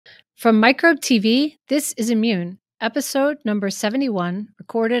From Microbe TV, this is Immune, episode number 71,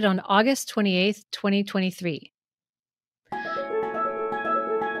 recorded on August 28th, 2023.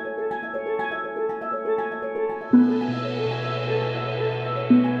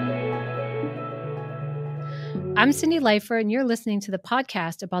 I'm Cindy Leifer, and you're listening to the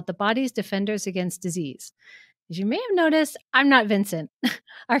podcast about the body's defenders against disease. As you may have noticed, I'm not Vincent.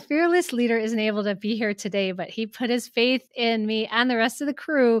 Our fearless leader isn't able to be here today, but he put his faith in me and the rest of the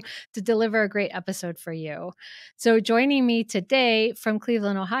crew to deliver a great episode for you. So joining me today from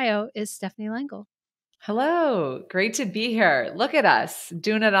Cleveland, Ohio, is Stephanie Langle. Hello. Great to be here. Look at us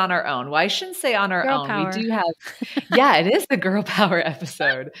doing it on our own. Well, I shouldn't say on our Girl own. power. We do have, yeah, it is the girl power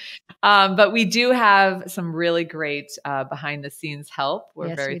episode. But we do have some really great behind the scenes help.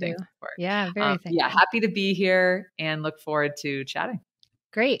 We're very thankful for it. Yeah, very thankful. Yeah, happy to be here and look forward to chatting.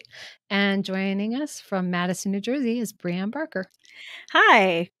 Great. And joining us from Madison, New Jersey is Brianne Barker.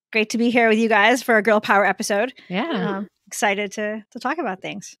 Hi. Great to be here with you guys for a girl power episode. Yeah. Excited to talk about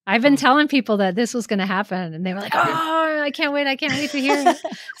things. I've been telling people that this was going to happen, and they were like, "Oh, I can't wait to hear it."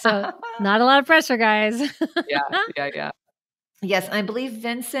 So, not a lot of pressure, guys. Yeah. Yes, I believe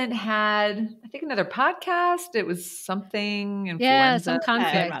Vincent had, I think, another podcast. It was something influenza. Yeah, some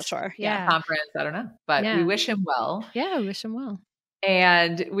conflict. I'm not sure. Yeah. Conference. I don't know, but we wish him well. Yeah, we wish him well.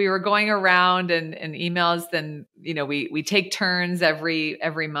 And we were going around and emails. Then we take turns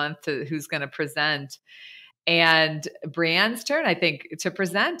every month to who's going to present. And Brianne's turn, I think, to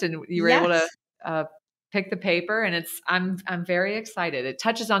present, and you were able to pick the paper, and I'm very excited. It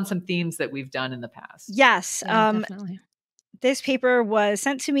touches on some themes that we've done in the past. Yes, definitely. This paper was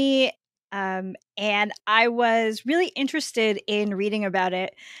sent to me, and I was really interested in reading about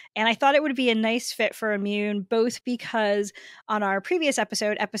it, and I thought it would be a nice fit for Immune, both because on our previous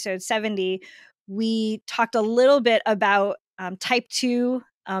episode 70, we talked a little bit about type 2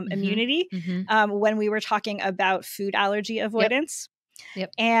 immunity when we were talking about food allergy avoidance.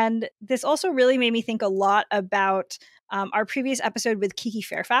 Yep. And this also really made me think a lot about our previous episode with Kiki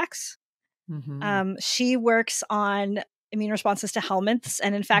Fairfax. She works on immune responses to helminths.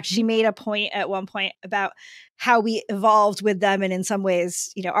 And in fact, she made a point at one point about how we evolved with them. And in some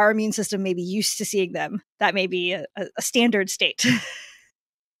ways, our immune system may be used to seeing them. That may be a standard state.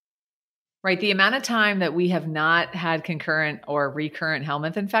 Right. The amount of time that we have not had concurrent or recurrent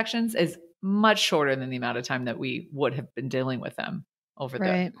helminth infections is much shorter than the amount of time that we would have been dealing with them over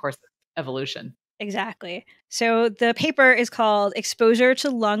the course of evolution. Exactly. So the paper is called Exposure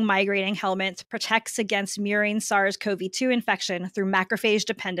to Lung-Migrating Helminths Protects Against Murine SARS-CoV-2 Infection Through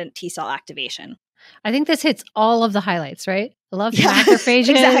Macrophage-Dependent T-Cell Activation. I think this hits all of the highlights, right? I love macrophages.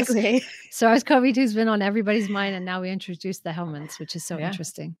 Exactly. SARS-CoV-2 has been on everybody's mind, and now we introduced the helminths, which is so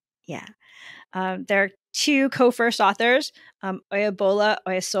interesting. Yeah. There are two co-first authors, Oyebola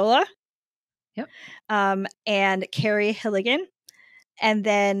Oyesola and Carrie Hilligan. And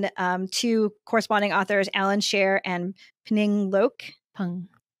then two corresponding authors, Alan Scher and Pning Lok. Pung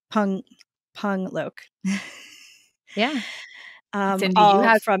Lok. Yeah. Cindy, all you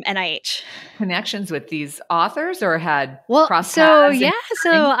had from NIH. Connections with these authors, or had cross so paths? So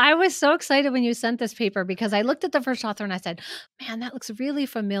I was so excited when you sent this paper, because I looked at the first author and I said, man, that looks really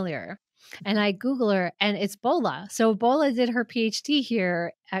familiar. And I Google her, and it's Bola. So Bola did her PhD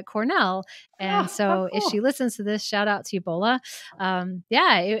here at Cornell. And so if she listens to this, shout out to you, Bola.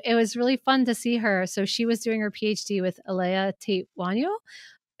 It was really fun to see her. So she was doing her PhD with Alea Tate-Wanyo,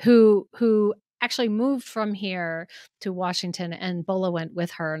 who actually moved from here to Washington, and Bola went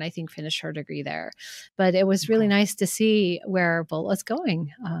with her and I think finished her degree there. But it was really nice to see where Bola's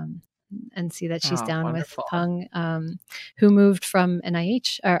going. And see that she's down with Pung, who moved from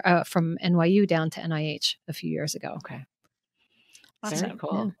NIH or from NYU down to NIH a few years ago. Okay, Awesome. very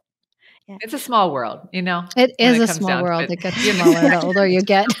cool. Yeah. It's a small world, It is a small world. It gets smaller the older you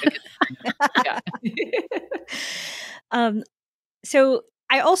get. So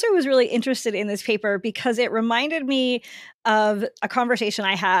I also was really interested in this paper because it reminded me of a conversation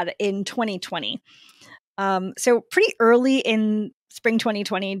I had in 2020. So pretty early in spring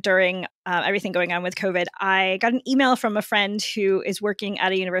 2020, during everything going on with COVID, I got an email from a friend who is working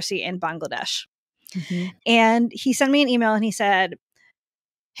at a university in Bangladesh. And he sent me an email and he said,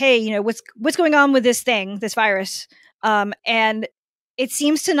 hey, what's going on with this virus? And it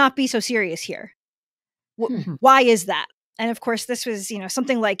seems to not be so serious here. Why is that? And of course, this was,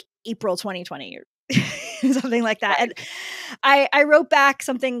 something like April 2020 or something like that. And I wrote back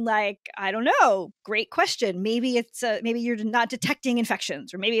something like, I don't know, great question. Maybe it's maybe you're not detecting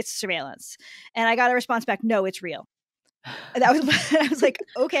infections, or maybe it's surveillance. And I got a response back, no, it's real. And I was like,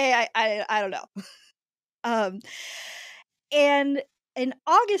 okay, I don't know. And in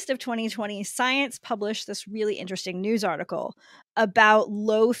August of 2020, Science published this really interesting news article about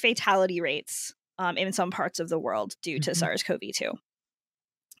low fatality rates in some parts of the world due to SARS-CoV-2.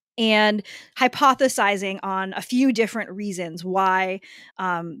 And hypothesizing on a few different reasons why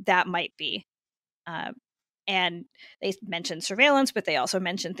that might be. And they mentioned surveillance, but they also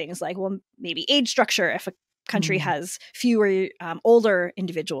mentioned things like, well, maybe age structure, if a country has fewer older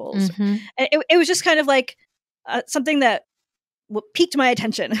individuals. It was just kind of like something that piqued my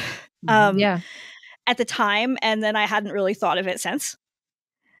attention at the time, and then I hadn't really thought of it since.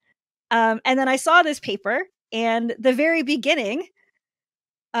 And then I saw this paper, and the very beginning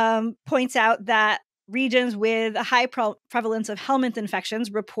points out that regions with a high prevalence of helminth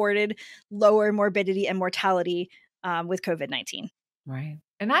infections reported lower morbidity and mortality with COVID-19. Right.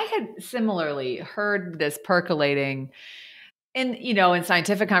 And I had similarly heard this percolating in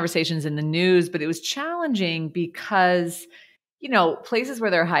scientific conversations in the news, but it was challenging because, places where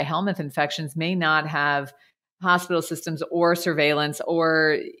there are high helminth infections may not have hospital systems or surveillance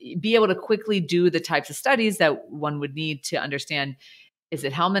or be able to quickly do the types of studies that one would need to understand, is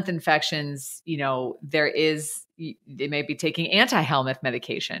it helminth infections? They may be taking anti-helminth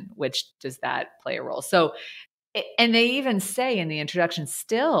medication, which does that play a role? So, and they even say in the introduction,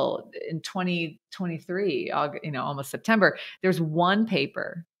 still in 2023, almost September, there's one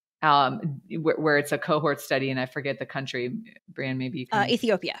paper where it's a cohort study, and I forget the country. Brian, maybe you can.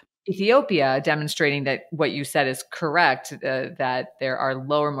 Ethiopia, demonstrating that what you said is correct, that there are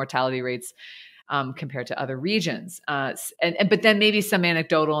lower mortality rates compared to other regions, but then maybe some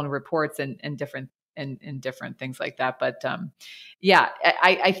anecdotal and reports and different things like that. But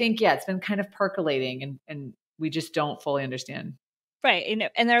I think it's been kind of percolating, and we just don't fully understand.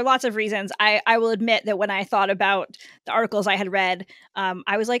 Right. And there are lots of reasons. I will admit that when I thought about the articles I had read,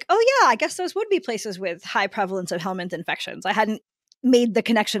 I was like, oh yeah, I guess those would be places with high prevalence of helminth infections. I hadn't made the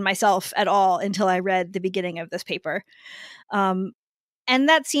connection myself at all until I read the beginning of this paper. And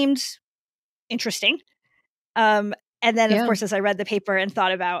that seemed interesting. And then, of course, as I read the paper and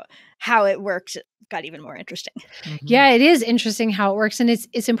thought about how it worked, it got even more interesting. Yeah, it is interesting how it works. And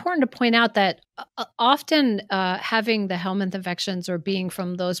it's important to point out that often having the helminth infections or being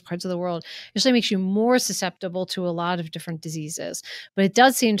from those parts of the world usually makes you more susceptible to a lot of different diseases. But it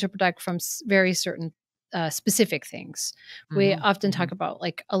does seem to protect from very certain specific things. We often talk about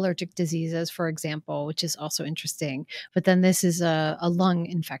like allergic diseases, for example, which is also interesting. But then this is a lung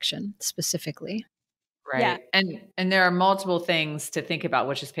infection specifically. Right. Yeah. And there are multiple things to think about,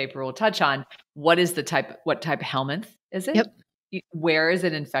 which this paper will touch on. What type of helminth is it? Yep. Where is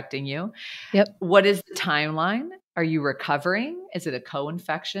it infecting you? Yep. What is the timeline? Are you recovering? Is it a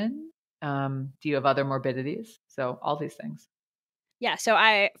co-infection? Do you have other morbidities? So all these things. Yeah. So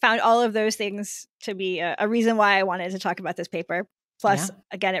I found all of those things to be a reason why I wanted to talk about this paper. Plus,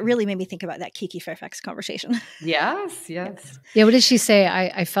 again, it really made me think about that Kiki Fairfax conversation. Yes. Yeah, what did she say?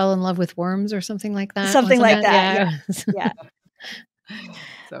 I fell in love with worms or something like that? Something like that. Yeah.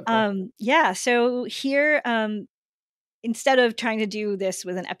 So cool. So here, instead of trying to do this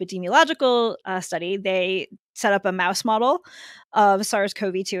with an epidemiological study, they set up a mouse model of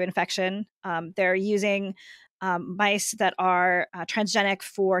SARS-CoV-2 infection. They're using mice that are transgenic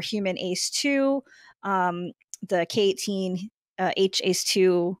for human ACE2, the K18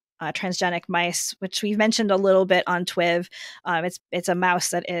 HACE2 transgenic mice, which we've mentioned a little bit on TWIV. It's a mouse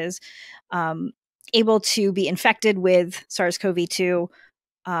that is able to be infected with SARS-CoV-2,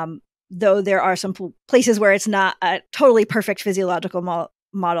 though there are some places where it's not a totally perfect physiological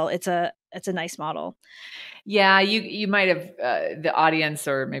model. It's a nice model. Yeah, you might have the audience,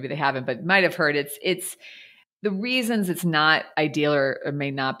 or maybe they haven't, but might have heard it's the reasons it's not ideal or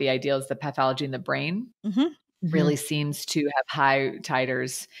may not be ideal is the pathology in the brain. Really seems to have high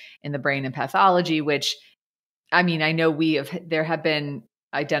titers in the brain and pathology, which, I mean, I know there have been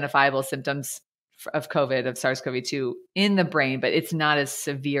identifiable symptoms of COVID, of SARS-CoV-2 in the brain, but it's not as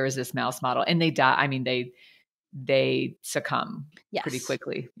severe as this mouse model. And they die. I mean, they succumb pretty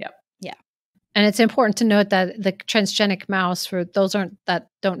quickly. Yep. Yeah. And it's important to note that the transgenic mouse, for those that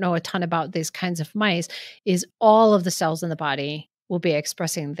don't know a ton about these kinds of mice, is all of the cells in the body will be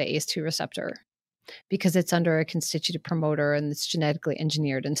expressing the ACE2 receptor, because it's under a constitutive promoter and it's genetically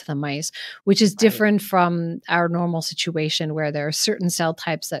engineered into the mice, which is different from our normal situation where there are certain cell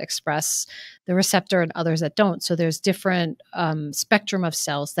types that express the receptor and others that don't. So there's different spectrum of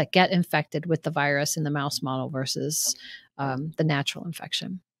cells that get infected with the virus in the mouse model versus the natural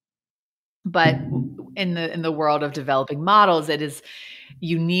infection. But in the world of developing models,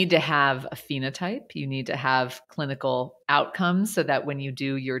 you need to have a phenotype, you need to have clinical outcomes so that when you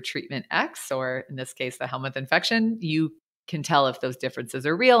do your treatment X, or in this case, the helminth infection, you can tell if those differences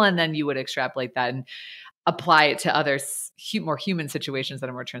are real. And then you would extrapolate that and apply it to other more human situations that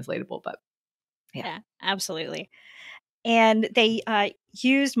are more translatable. But yeah, absolutely. And they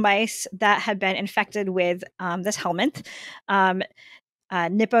used mice that had been infected with this helminth,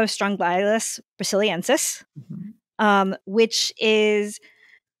 Nippostrongylus brasiliensis, which is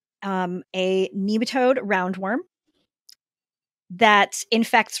a nematode roundworm that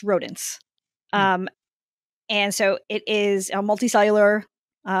infects rodents. And so it is a multicellular,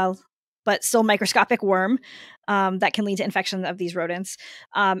 but still microscopic worm that can lead to infection of these rodents.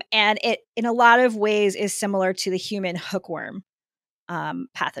 And it, in a lot of ways, is similar to the human hookworm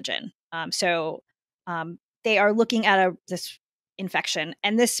pathogen. So they are looking at this infection.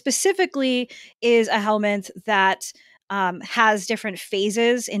 And this specifically is a helminth that has different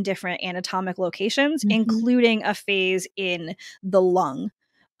phases in different anatomic locations, including a phase in the lung,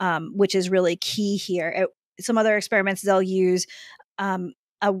 which is really key here. Some other experiments, they'll use a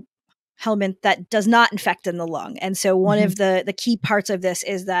helminth that does not infect in the lung. And so one of the key parts of this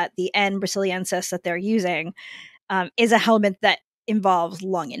is that the N. brasiliensis that they're using is a helminth that involves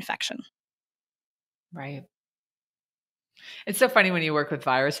lung infection. Right. It's so funny when you work with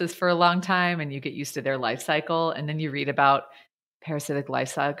viruses for a long time and you get used to their life cycle, and then you read about parasitic life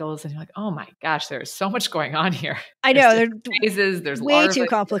cycles and you're like, oh my gosh, there's so much going on here. I know. There's phases, there's way too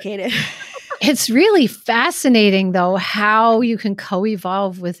complicated. It's really fascinating, though, how you can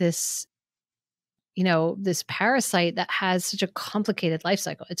co-evolve with this, this parasite that has such a complicated life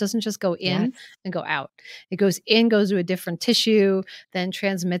cycle. It doesn't just go in and go out. It goes in, goes to a different tissue, then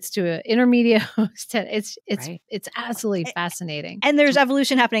transmits to an intermediate host. It's absolutely fascinating. And there's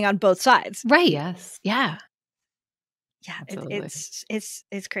evolution happening on both sides. Right. Yes. Yeah. Yeah.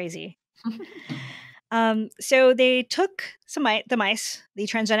 It's crazy. So they took the mice, the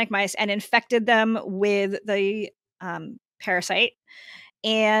transgenic mice, and infected them with the parasite,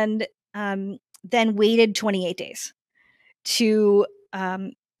 and then waited 28 days to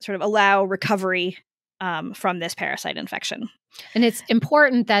sort of allow recovery from this parasite infection. And it's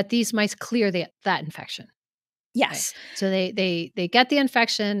important that these mice clear that infection. Yes. Right? So they get the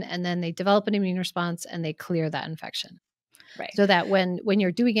infection, and then they develop an immune response, and they clear that infection. Right. So that when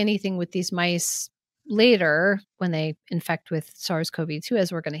you're doing anything with these mice later, when they infect with SARS-CoV-2,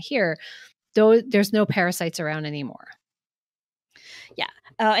 as we're going to hear, there's no parasites around anymore. Yeah.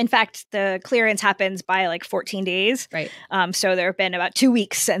 In fact, the clearance happens by like 14 days. Right. So there have been about 2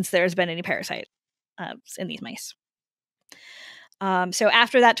 weeks since there's been any parasite in these mice. So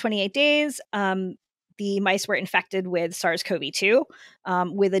after that 28 days, the mice were infected with SARS-CoV-2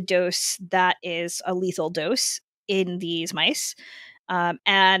 with a dose that is a lethal dose in these mice.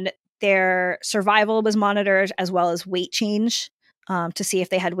 And their survival was monitored, as well as weight change to see if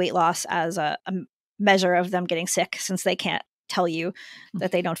they had weight loss as a measure of them getting sick, since they can't tell you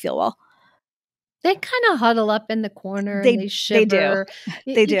that they don't feel well. They kind of huddle up in the corner. They shiver.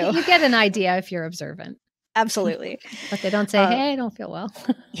 They do. You get an idea if you're observant. Absolutely. But they don't say, hey, I don't feel well.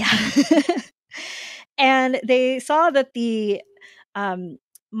 Yeah. And they saw that the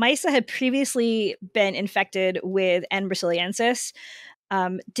mice that had previously been infected with N. brasiliensis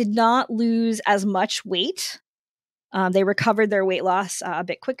did not lose as much weight. They recovered their weight loss a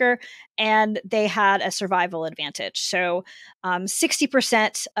bit quicker, and they had a survival advantage. So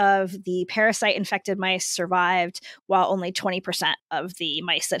 60% of the parasite-infected mice survived, while only 20% of the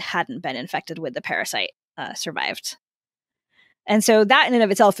mice that hadn't been infected with the parasite survived. And so that in and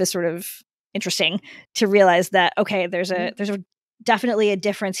of itself is sort of interesting to realize that, okay, there's definitely a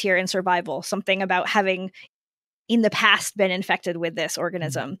difference here in survival. Something about having in the past been infected with this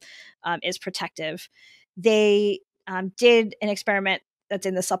organism is protective. They did an experiment that's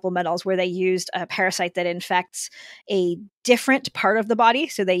in the supplementals where they used a parasite that infects a different part of the body.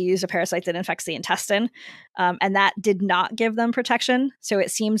 So they used a parasite that infects the intestine, and that did not give them protection. So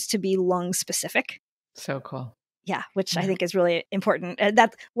it seems to be lung specific. So cool. Yeah, which I think is really important. And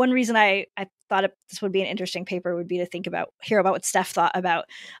that's one reason I thought this would be an interesting paper, would be to hear about what Steph thought about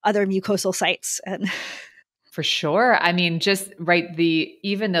other mucosal sites. And for sure. I mean, just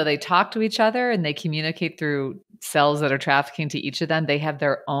even though they talk to each other and they communicate through cells that are trafficking to each of them, they have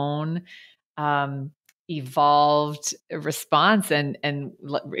their own evolved response. And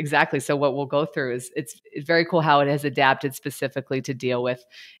exactly. So what we'll go through is it's very cool how it has adapted specifically to deal with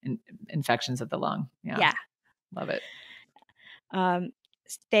infections of the lung. Yeah. Love it.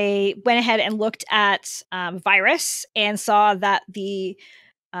 They went ahead and looked at virus and saw that the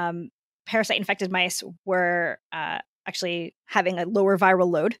parasite-infected mice were actually having a lower viral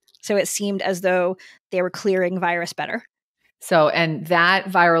load. So it seemed as though they were clearing virus better. So, and that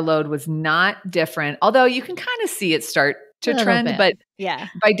viral load was not different, although you can kind of see it start to trend, but yeah,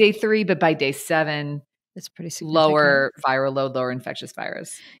 by day 3, but by day 7, it's pretty significant. Lower viral load, lower infectious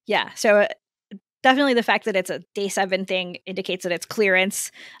virus. Yeah. So definitely the fact that it's a day 7 thing indicates that it's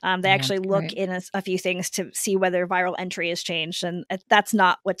clearance. They actually look in a few things to see whether viral entry has changed. And that's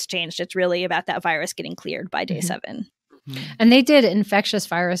not what's changed. It's really about that virus getting cleared by day 7. And they did infectious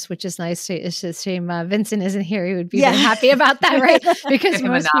virus, which is nice. It's a shame Vincent isn't here. He would be very happy about that, right? Because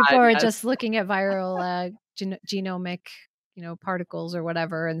most people are just looking at viral genomic, particles or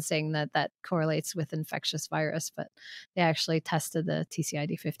whatever, and saying that that correlates with infectious virus. But they actually tested the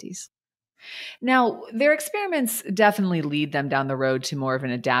TCID50s. Now, their experiments definitely lead them down the road to more of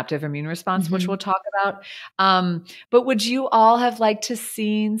an adaptive immune response, which we'll talk about. But would you all have liked to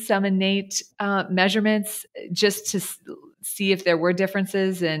seen some innate measurements just to see if there were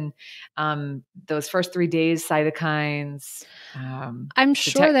differences in those first 3 days, cytokines? I'm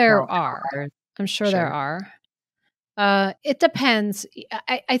sure there are. I'm sure there are. It depends.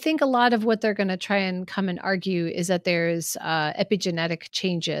 I think a lot of what they're going to try and come and argue is that there's epigenetic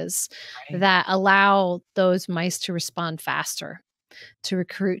changes that allow those mice to respond faster, to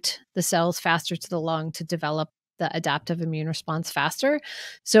recruit the cells faster to the lung, to develop the adaptive immune response faster.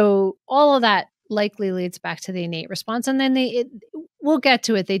 So all of that likely leads back to the innate response. And then we'll get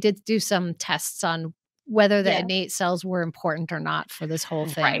to it. They did do some tests on whether the innate cells were important or not for this whole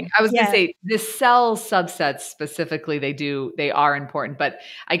thing. Right. I was going to say the cell subsets specifically, they are important, but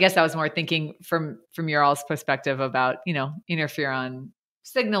I guess I was more thinking from your all's perspective about, interferon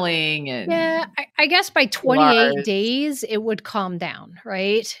signaling and I guess by 28 days it would calm down,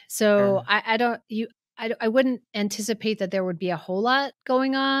 right? So I wouldn't anticipate that there would be a whole lot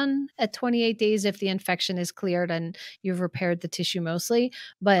going on at 28 days if the infection is cleared and you've repaired the tissue mostly,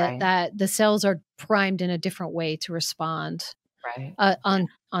 but that the cells are primed in a different way to respond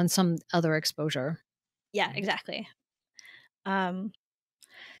on some other exposure. Yeah, exactly.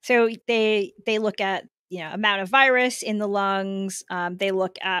 So they look at amount of virus in the lungs. They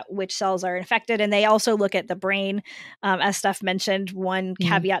look at which cells are infected, and they also look at the brain. As Steph mentioned, one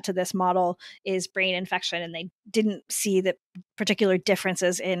caveat to this model is brain infection, and they didn't see the particular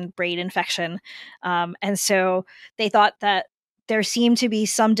differences in brain infection. And so they thought that there seemed to be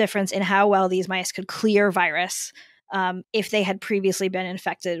some difference in how well these mice could clear virus if they had previously been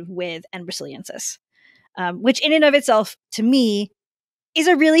infected with brasiliensis, which in and of itself, to me, is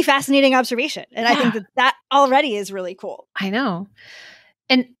a really fascinating observation. And I think that already is really cool. I know.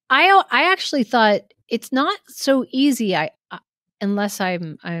 And I actually thought it's not so easy. Unless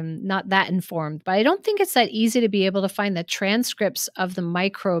I'm not that informed, but I don't think it's that easy to be able to find the transcripts of the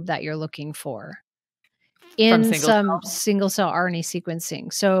microbe that you're looking for in some single cell RNA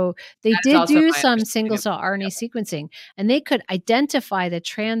sequencing. So they did do some single cell RNA sequencing, and they could identify the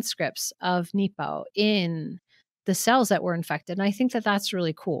transcripts of Nippo in the cells that were infected. And I think that that's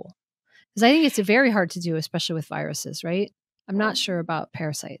really cool, because I think it's very hard to do, especially with viruses, right? I'm not sure about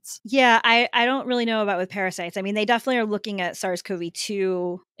parasites. Yeah, I don't really know about with parasites. I mean, they definitely are looking at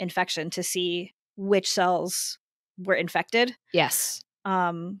SARS-CoV-2 infection to see which cells were infected. Yes.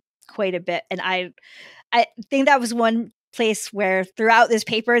 Quite a bit. And I think that was one place where throughout this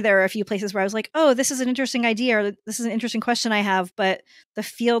paper, there are a few places where I was like, oh, this is an interesting idea, or this is an interesting question I have, but the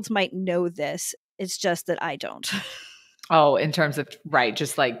field might know this. It's just that I don't. Oh, in terms of,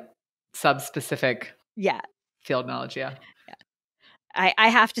 just like sub-specific field knowledge, I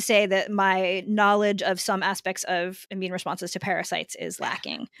have to say that my knowledge of some aspects of immune responses to parasites is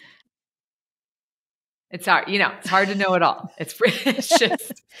lacking. It's hard, it's hard to know it all. It's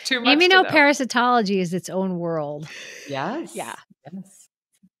just too much. Immunoparasitology is its own world. Yes. Yeah. Yes.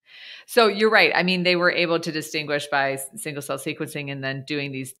 So you're right. I mean, they were able to distinguish by single cell sequencing and then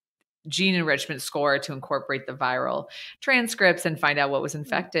doing these gene enrichment score to incorporate the viral transcripts and find out what was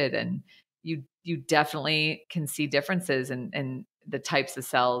infected. And you definitely can see differences in the types of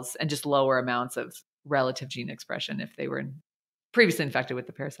cells and just lower amounts of relative gene expression if they were previously infected with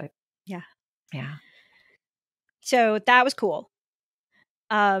the parasite. Yeah. Yeah. So that was cool.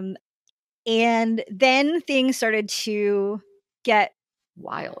 And then things started to get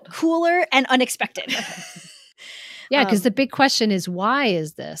wild, cooler and unexpected. Yeah, because the big question is, why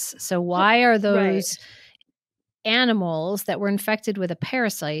is this? So why are those animals that were infected with a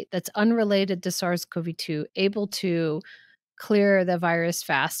parasite that's unrelated to SARS-CoV-2 able to clear the virus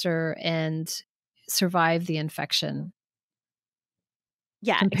faster and survive the infection?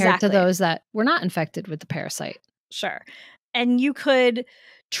 Yeah, compared to those that were not infected with the parasite. Sure. And you could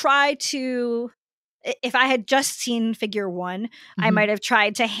try to, if I had just seen figure 1, I might have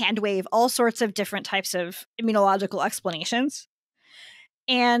tried to hand wave all sorts of different types of immunological explanations.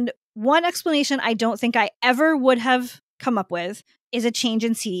 And one explanation I don't think I ever would have come up with is a change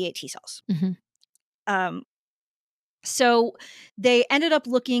in CD8 T cells. Mm-hmm. So they ended up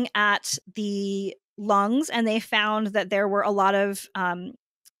looking at the lungs, and they found that there were a lot of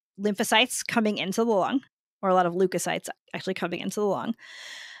lymphocytes coming into the lung, or a lot of leukocytes actually coming into the lung.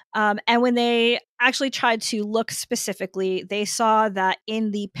 And when they actually tried to look specifically, they saw that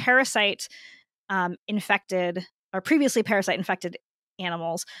in the parasite infected or previously parasite infected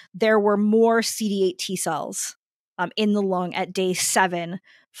animals, there were more CD8 T cells in the lung at day 7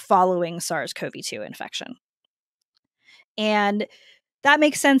 following SARS-CoV-2 infection. And that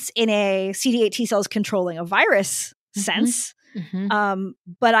makes sense in a CD8 T cells controlling a virus sense. Mm-hmm.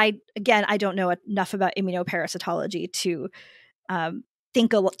 But I don't know enough about immunoparasitology to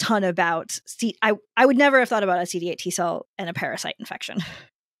think a ton about. I would never have thought about a CD8 T cell and a parasite infection.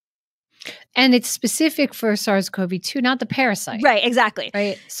 And it's specific for SARS-CoV-2, not the parasite. Right, exactly.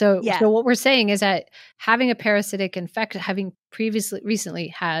 Right. So, Yeah. so what we're saying is that having a parasitic infection, having recently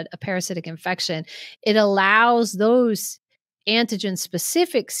had a parasitic infection, it allows those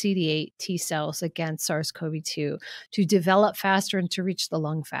antigen-specific CD8 T cells against SARS-CoV-2 to develop faster and to reach the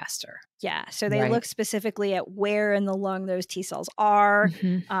lung faster. Yeah. So they look specifically at where in the lung those T cells are,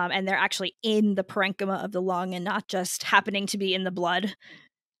 and they're actually in the parenchyma of the lung and not just happening to be in the blood.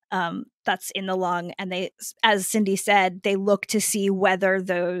 That's in the lung. And they, as Cindy said, they look to see whether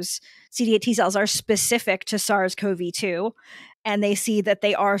those CD8 T cells are specific to SARS-CoV-2, and they see that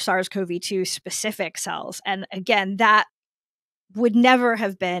they are SARS-CoV-2 specific cells. And again, that would never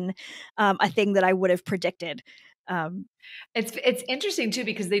have been a thing that I would have predicted. It's interesting too,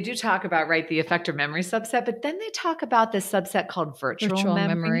 because they do talk about, right, the effector memory subset, but then they talk about this subset called virtual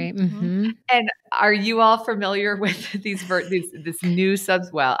memory. Mm-hmm. And are you all familiar with this new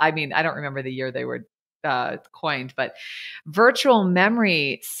well, I mean, I don't remember the year they were coined, but virtual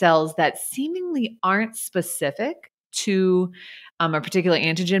memory cells that seemingly aren't specific to a particular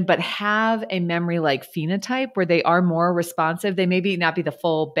antigen, but have a memory-like phenotype where they are more responsive. They maybe not be the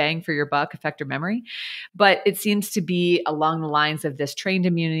full bang for your buck effector memory, but it seems to be along the lines of this trained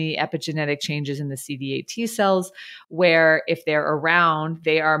immunity, epigenetic changes in the CD8 T cells, where if they're around,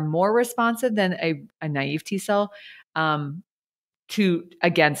 they are more responsive than a naive T cell against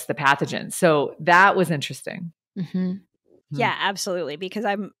the pathogen. So that was interesting. Mm-hmm. Yeah, absolutely. Because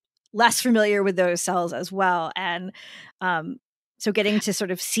I'm less familiar with those cells as well. And so getting to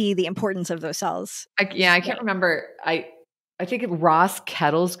sort of see the importance of those cells. I can't remember. I think Ross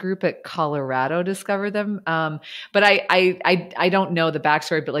Kettle's group at Colorado discovered them. But I don't know the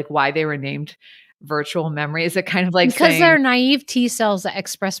backstory, but like why they were named virtual memory. Is it kind of like because they're naive T cells that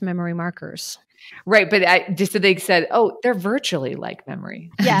express memory markers? Right. But so they said, oh, they're virtually like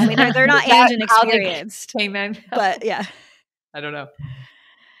memory. Yeah. I mean, they're not antigen experienced. But yeah. I don't know.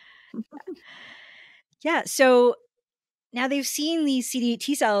 Yeah. So now they've seen these CD8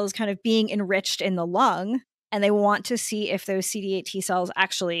 T cells kind of being enriched in the lung, and they want to see if those CD8 T cells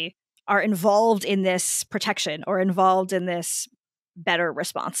actually are involved in this protection or involved in this better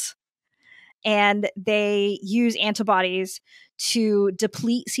response. And they use antibodies to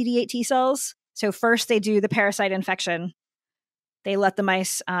deplete CD8 T cells. So first they do the parasite infection. They let the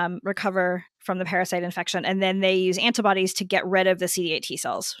mice recover from the parasite infection, and then they use antibodies to get rid of the CD8 T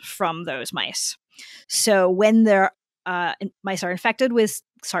cells from those mice. So when their mice are infected with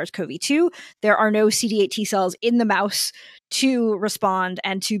SARS-CoV-2, there are no CD8 T cells in the mouse to respond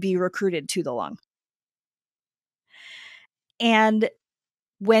and to be recruited to the lung. And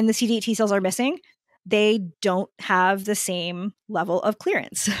when the CD8 T cells are missing, they don't have the same level of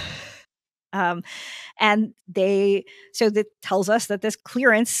clearance. And so that tells us that this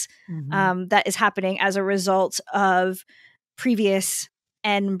clearance that is happening as a result of previous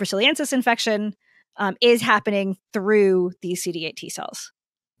N. brasiliensis infection is happening through these CD8 T cells.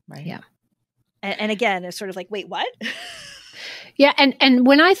 Right. Yeah. And again, it's sort of like, wait, what? Yeah. And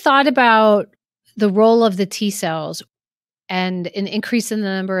when I thought about the role of the T cells and an increase in the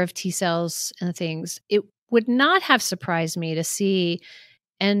number of T cells and things, it would not have surprised me to see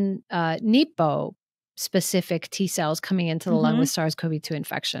Nippo specific T cells coming into the lung with SARS-CoV-2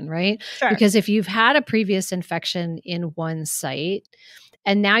 infection, right? Sure. Because if you've had a previous infection in one site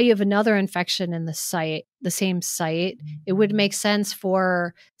and now you have another infection in the same site, it would make sense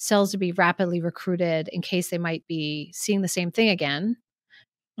for cells to be rapidly recruited in case they might be seeing the same thing again,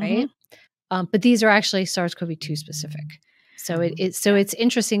 right? But these are actually SARS-CoV-2 specific. So it's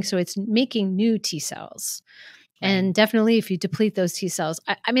interesting. So it's making new T cells. And definitely if you deplete those T cells,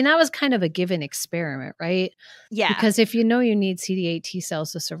 I mean, that was kind of a given experiment, right? Yeah. Because if you know you need CD8 T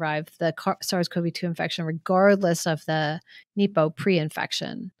cells to survive the SARS-CoV-2 infection, regardless of the Nippo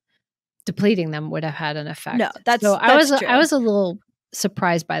pre-infection, depleting them would have had an effect. No, that's so true. I was a little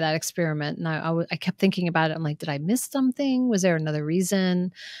surprised by that experiment, and I kept thinking about it. I'm like, did I miss something? Was there another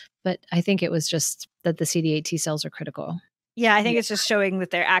reason? But I think it was just that the CD8 T cells are critical. Yeah, I think it's just showing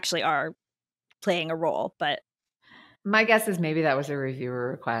that they actually are playing a role. But my guess is maybe that was a reviewer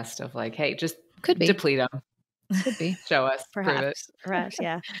request of like, hey, just Could be. deplete them. Could be. Show us. perhaps,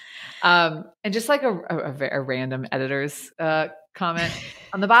 yeah. And just like a random editor's comment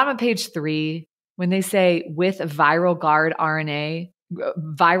on the bottom of page 3, when they say with viral guide RNA,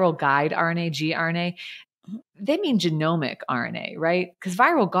 gRNA, they mean genomic RNA, right? Because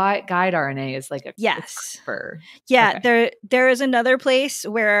viral guide RNA is like a CRISPR. Yeah, okay. there is another place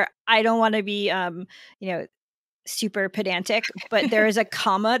where I don't want to be super pedantic, but there is a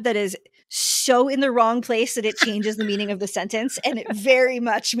comma that is so in the wrong place that it changes the meaning of the sentence, and it very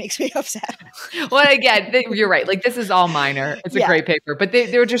much makes me upset. Well, again, you're right. Like, this is all minor. It's a great paper, but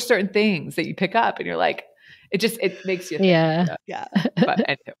there are just certain things that you pick up, and you're like, it makes you think. Yeah. But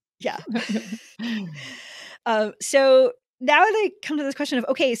anyway. Yeah. So now they come to this question of,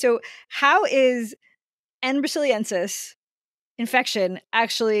 okay, so how is N. brasiliensis infection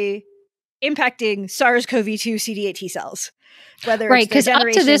actually impacting SARS-CoV-2 CD8 T cells? Whether it's their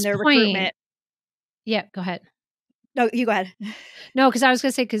generation, their recruitment. Yeah, go ahead. No, you go ahead. No, because I was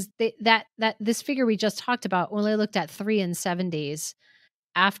going to say, because that this figure we just talked about only looked at 3 and 7 days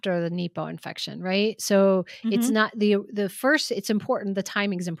after the Nippo infection, right? So it's not the first, it's important. The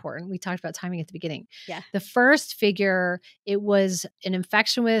timing is important. We talked about timing at the beginning. Yeah. The first figure, it was an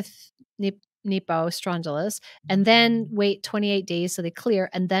infection with Nippostrongylus, and then wait 28 days so they clear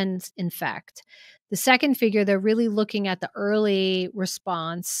and then infect. The second figure, they're really looking at the early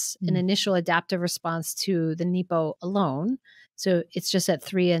response, an initial adaptive response to the Nippo alone. So it's just at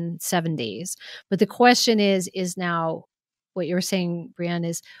 3 and 7 days. But the question is now, what you were saying, Brianne,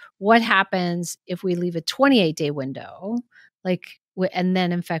 is what happens if we leave a 28-day window, and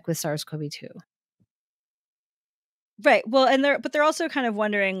then infect with SARS-CoV-2? Right. Well, and they're also kind of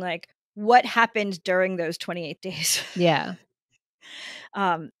wondering, like, what happened during those 28 days. Yeah.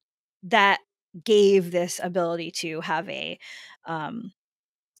 That gave this ability to have a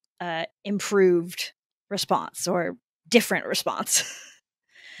improved response or different response.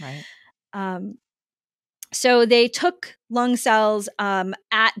 Right. So they took lung cells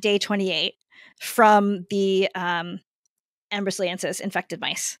at day 28 from the N. brasiliensis infected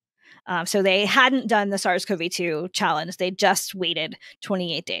mice. So they hadn't done the SARS-CoV-2 challenge. They just waited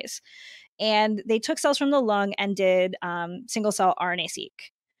 28 days. And they took cells from the lung and did single-cell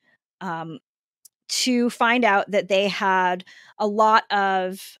RNA-seq to find out that they had a lot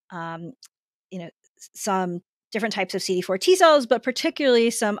of, some different types of CD4 T cells, but particularly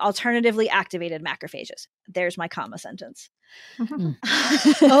some alternatively activated macrophages. There's my comma sentence.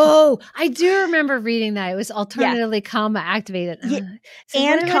 Oh, I do remember reading that. It was alternatively comma activated. So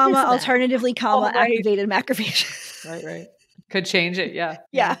and comma alternatively comma activated macrophages. Right. Could change it. Yeah.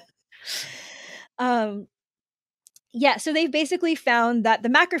 Yeah, so they've basically found that the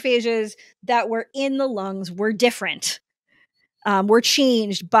macrophages that were in the lungs were different, were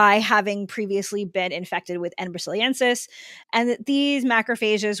changed by having previously been infected with N. brasiliensis, and that these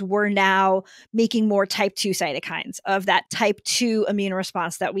macrophages were now making more type 2 cytokines of that type 2 immune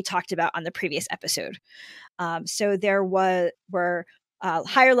response that we talked about on the previous episode. So there were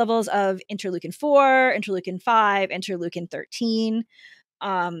higher levels of interleukin 4, interleukin 5, interleukin 13.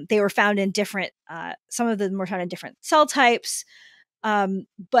 They were found in different, some of them were found in different cell types,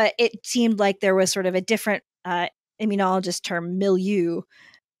 but it seemed like there was sort of a different immunologist term, milieu,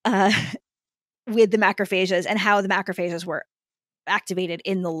 with the macrophages and how the macrophages were activated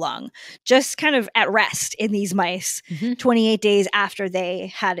in the lung, just kind of at rest in these mice 28 days after they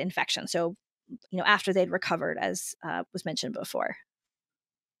had infection. So, after they'd recovered, as was mentioned before.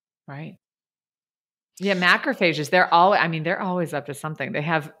 Right. Yeah, macrophages, they're always up to something. They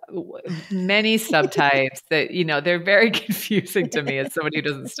have many subtypes that, they're very confusing to me as somebody who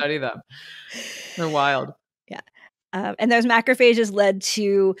doesn't study them. They're wild. Yeah. And those macrophages led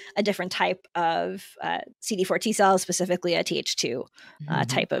to a different type of CD4 T cells, specifically a Th2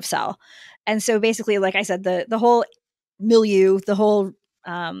 type of cell. And so basically, like I said, the whole milieu, the whole,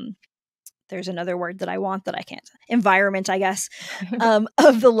 there's another word that I want that I can't, environment, I guess,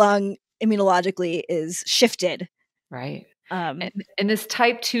 of the lung immunologically is shifted. Right. And this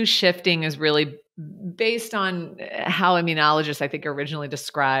type 2 shifting is really based on how immunologists, I think, originally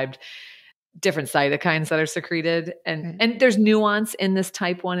described different cytokines that are secreted. And there's nuance in this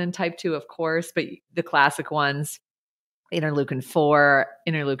type 1 and type 2, of course, but the classic ones, interleukin 4,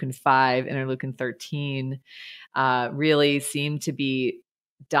 interleukin 5, interleukin 13, really seem to be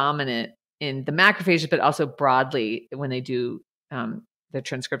dominant in the macrophages, but also broadly when they do the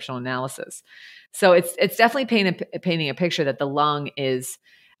transcriptional analysis. So it's definitely painting a picture that the lung is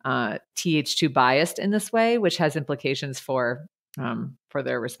Th2 biased in this way, which has implications for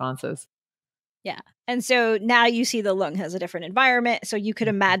their responses. Yeah. And so now you see the lung has a different environment. So you could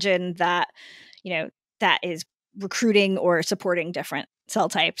imagine that, that is recruiting or supporting different cell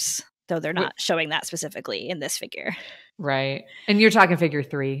types, though they're not showing that specifically in this figure. Right. And you're talking figure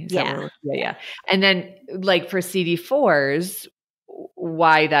 3. Yeah. And then like for CD4s,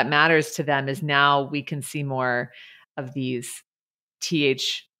 why that matters to them is now we can see more of these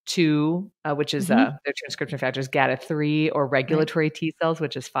Th2, which is their transcription factors, GATA3, or regulatory T cells,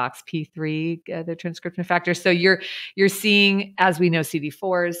 which is FOXP3, their transcription factors. So you're seeing, as we know,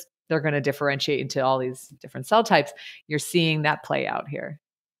 CD4s, they're going to differentiate into all these different cell types. You're seeing that play out here.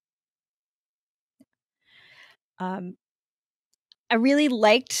 I really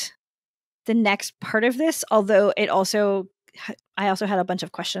liked the next part of this, although I also had a bunch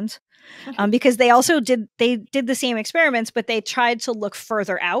of questions because they did the same experiments, but they tried to look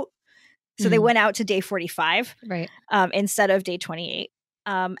further out. So they went out to day 45 instead of day 28.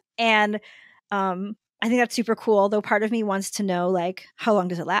 And I think that's super cool, though part of me wants to know, like, how long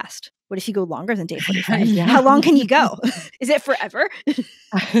does it last? What if you go longer than day 45? How long can you go? Is it forever?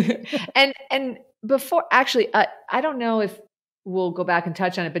 and before, actually, I don't know if we'll go back and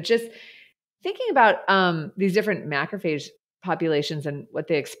touch on it, but just thinking about these different macrophage populations and what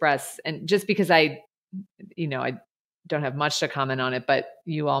they express, and just because I don't have much to comment on it, but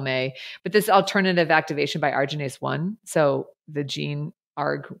you all may. But this alternative activation by arginase 1, so the gene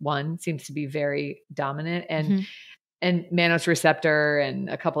ARG1 seems to be very dominant, and mannose receptor and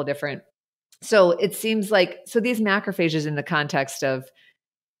a couple of different. So it seems like, these macrophages in the context of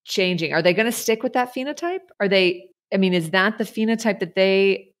changing, are they going to stick with that phenotype? Is that the phenotype that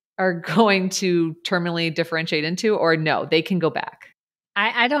they are going to terminally differentiate into, or no, they can go back?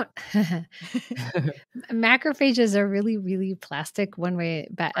 I don't. Macrophages are really, really plastic one way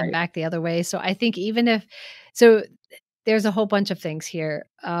and back the other way. So I think there's a whole bunch of things here.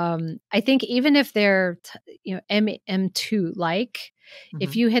 I think even if they're, M2 like,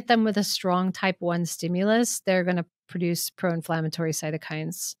 if you hit them with a strong type 1 stimulus, they're going to produce pro-inflammatory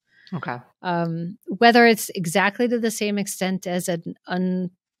cytokines. Okay. Whether it's exactly to the same extent as an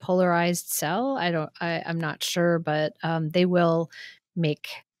unpolarized cell, I'm not sure, but they will make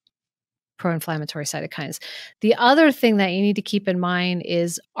pro-inflammatory cytokines. The other thing that you need to keep in mind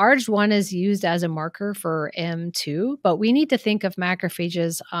is ARG1 is used as a marker for M2, but we need to think of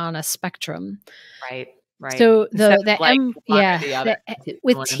macrophages on a spectrum. Right. So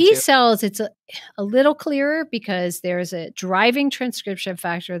with T cells, it's a little clearer because there's a driving transcription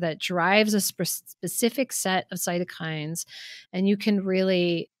factor that drives a specific set of cytokines, and you can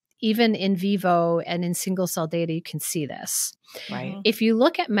really, even in vivo and in single cell data, you can see this. Right. If you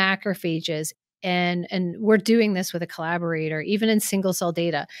look at macrophages, and we're doing this with a collaborator, even in single cell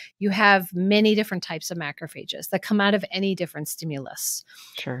data, you have many different types of macrophages that come out of any different stimulus.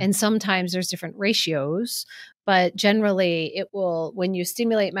 Sure. And sometimes there's different ratios, but generally when you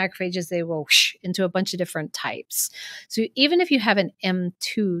stimulate macrophages, they will into a bunch of different types. So even if you have an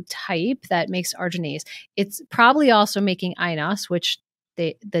M2 type that makes arginase, it's probably also making iNOS, which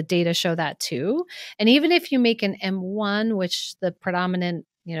the data show that too. And even if you make an M1, which the predominant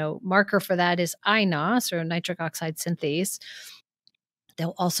marker for that is iNOS, or nitric oxide synthase,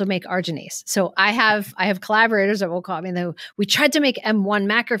 they'll also make arginase. So I have collaborators that will call me, and we tried to make M1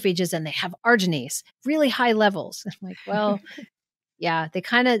 macrophages and they have arginase, really high levels. I'm like, well, yeah, they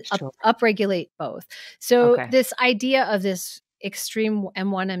kind of upregulate both. So this idea of this extreme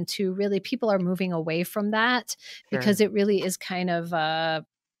M1, M2, really people are moving away from that because it really is kind of a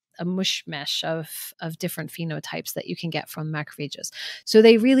mushmash of different phenotypes that you can get from macrophages. So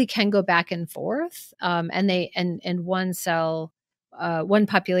they really can go back and forth, and one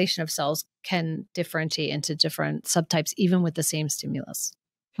population of cells can differentiate into different subtypes, even with the same stimulus.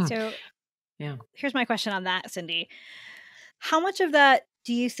 So here's my question on that, Cindy. How much of that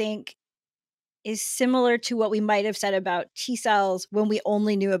do you think is similar to what we might have said about T cells when we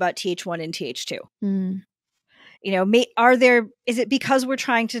only knew about Th1 and Th2? Is it because we're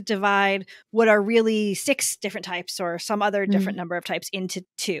trying to divide what are really 6 different types or some other different number of types into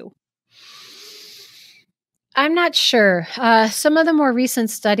 2? I'm not sure. Some of the more recent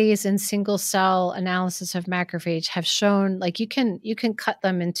studies in single cell analysis of macrophage have shown, like, you can cut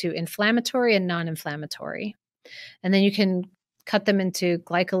them into inflammatory and non-inflammatory, and then you can cut them into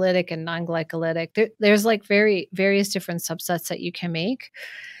glycolytic and non-glycolytic. There's like various different subsets that you can make.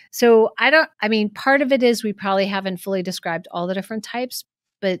 So part of it is we probably haven't fully described all the different types,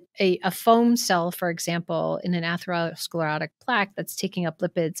 But a foam cell, for example, in an atherosclerotic plaque that's taking up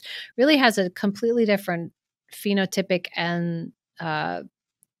lipids really has a completely different phenotypic and,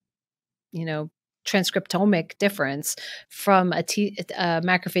 transcriptomic difference from a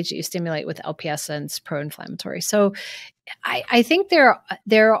macrophage that you stimulate with LPS and it's pro-inflammatory. So I think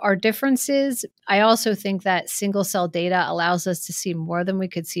there are differences. I also think that single cell data allows us to see more than we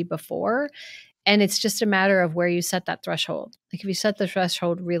could see before. And it's just a matter of where you set that threshold. Like if you set the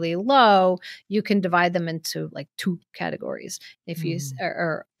threshold really low, you can divide them into like 2 categories. If you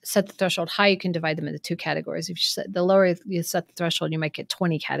or set the threshold high, you can divide them into 2 categories. If you set the lower you set the threshold, you might get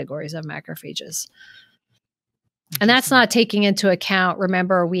 20 categories of macrophages. And that's not taking into account,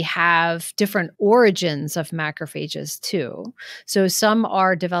 remember, we have different origins of macrophages too. So some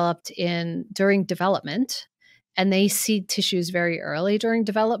are developed during development, and they seed tissues very early during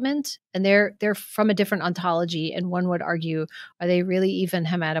development, and they're from a different ontology. And one would argue, are they really even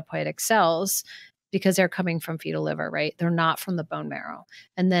hematopoietic cells? Because they're coming from fetal liver, right? They're not from the bone marrow.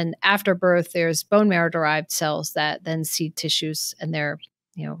 And then after birth, there's bone marrow derived cells that then seed tissues, and they're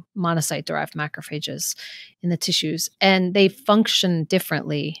monocyte derived macrophages in the tissues, and they function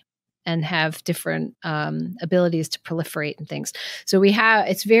differently and have different abilities to proliferate and things. So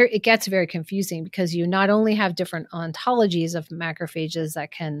it gets very confusing because you not only have different ontologies of macrophages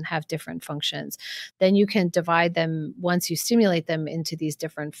that can have different functions, then you can divide them once you stimulate them into these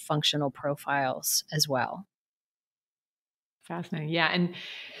different functional profiles as well. Fascinating. Yeah. And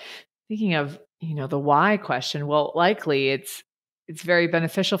thinking of, the why question, well, likely it's very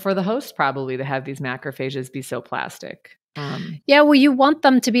beneficial for the host probably to have these macrophages be so plastic. Yeah, well, you want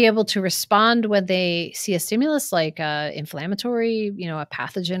them to be able to respond when they see a stimulus like inflammatory, a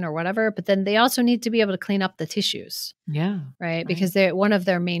pathogen or whatever, but then they also need to be able to clean up the tissues. Yeah. Right? Because one of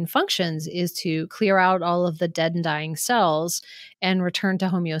their main functions is to clear out all of the dead and dying cells and return to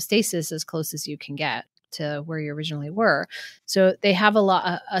homeostasis as close as you can get to where you originally were. So they have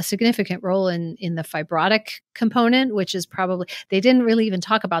a significant role in the fibrotic component, which is probably, they didn't really even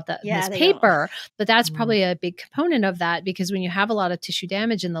talk about that in this paper, but that's probably a big component of that, because when you have a lot of tissue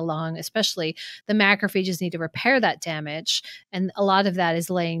damage in the lung, especially, the macrophages need to repair that damage. And a lot of that is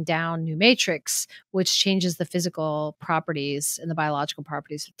laying down new matrix, which changes the physical properties and the biological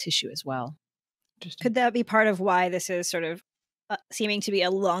properties of tissue as well. Could that be part of why this is sort of seeming to be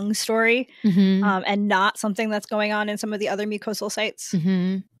a lung story and not something that's going on in some of the other mucosal sites?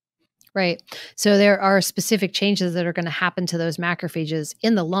 Right. So there are specific changes that are going to happen to those macrophages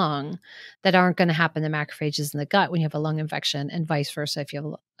in the lung that aren't going to happen to macrophages in the gut when you have a lung infection, and vice versa. If you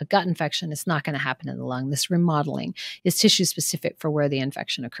have a gut infection, it's not going to happen in the lung. This remodeling is tissue specific for where the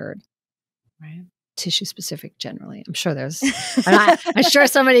infection occurred. Right. Tissue specific generally. I'm sure I'm sure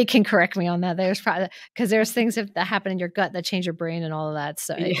somebody can correct me on that. There's probably, because there's things that happen in your gut that change your brain and all of that.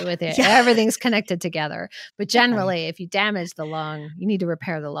 So everything's connected together. But generally, if you damage the lung, you need to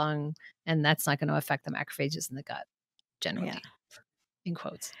repair the lung, and that's not going to affect the macrophages in the gut generally, in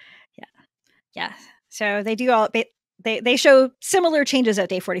quotes. Yeah. So they do they show similar changes at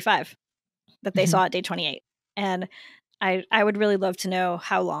day 45 that they saw at day 28. And I would really love to know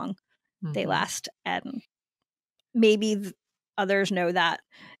how long they last, and maybe others know that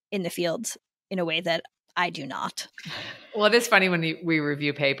in the field in a way that I do not. Well, it is funny when we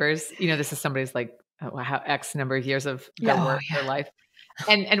review papers, this is somebody's like how X number of years of their work, their life.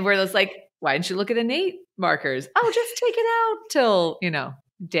 And we're just like, why didn't you look at innate markers? Oh, just take it out till,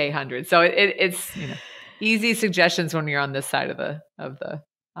 day 100. So it's, easy suggestions when you're on this side of the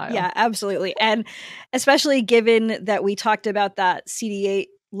aisle. Yeah, absolutely. And especially given that we talked about that CD8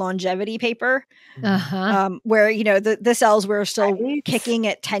 longevity paper, where the cells were still kicking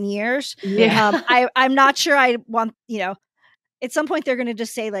at 10 years. I'm not sure I want, at some point they're going to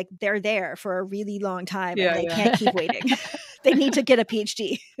just say like they're there for a really long time and they can't keep waiting. They need to get a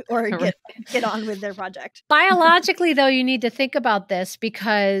PhD or get on with their project. Biologically, though, you need to think about this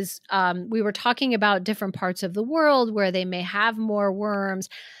because we were talking about different parts of the world where they may have more worms.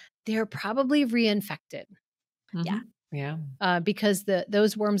 They're probably reinfected. Yeah. Because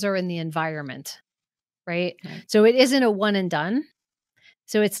those worms are in the environment, right? So it isn't a one and done.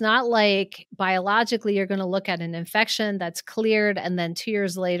 So it's not like biologically you're going to look at an infection that's cleared and then 2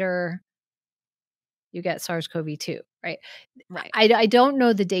 years later you get SARS-CoV-2, right? I don't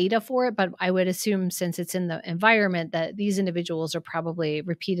know the data for it, but I would assume since it's in the environment that these individuals are probably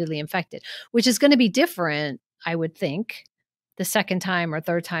repeatedly infected, which is going to be different, I would think, the second time or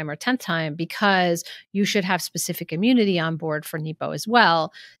third time or 10th time, because you should have specific immunity on board for Nippo as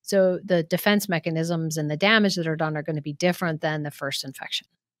well. So the defense mechanisms and the damage that are done are going to be different than the first infection.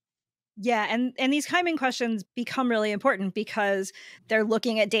 Yeah, and these timing questions become really important because they're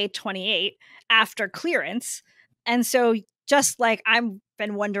looking at day 28 after clearance. And so just like I've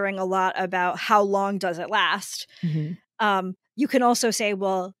been wondering a lot about how long does it last, you can also say,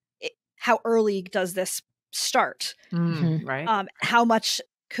 well, how early does this start? Right. How much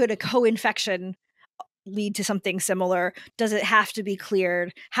could a co-infection lead to something similar? Does it have to be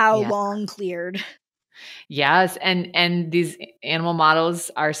cleared? How long cleared? Yes, and these animal models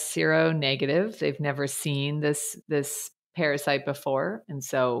are seronegative. They've never seen this parasite before, and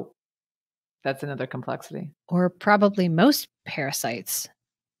so that's another complexity. Or probably most parasites,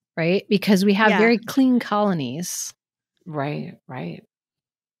 right? Because we have very clean colonies. Right.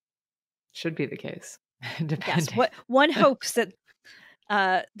 Should be the case. Depending. Yes. One hopes that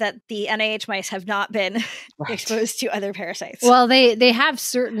that the NIH mice have not been exposed to other parasites. Well, they have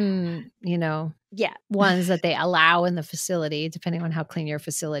certain, ones that they allow in the facility, depending on how clean your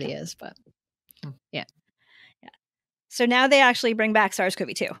facility is. But yeah. So now they actually bring back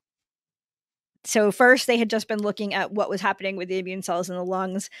SARS-CoV-2. So first, they had just been looking at what was happening with the immune cells in the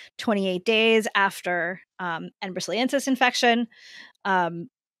lungs 28 days after brasiliensis infection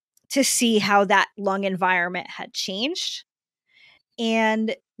to see how that lung environment had changed.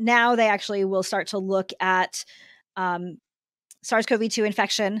 And now they actually will start to look at SARS-CoV-2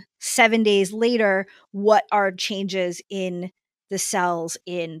 infection 7 days later. What are changes in the cells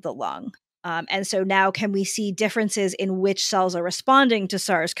in the lung? And so now can we see differences in which cells are responding to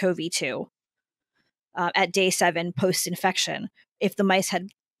SARS-CoV-2 at day 7 post-infection, if the mice had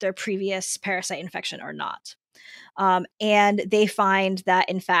their previous parasite infection or not? And they find that,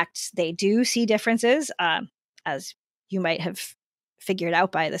 in fact, they do see differences, as you might have figured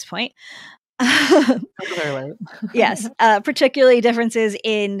out by this point. Yes, particularly differences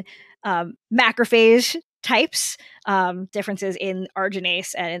in macrophage types, differences in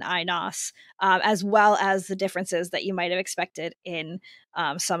arginase and in iNOS, as well as the differences that you might have expected in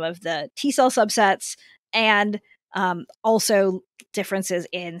some of the T cell subsets, and also differences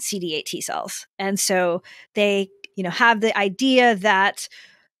in CD8 T cells. And so they, have the idea that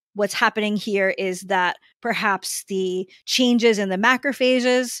what's happening here is that perhaps the changes in the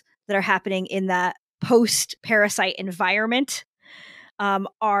macrophages that are happening in that post-parasite environment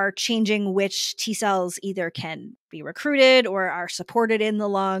are changing which T cells either can be recruited or are supported in the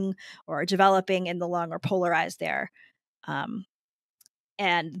lung or are developing in the lung or polarized there.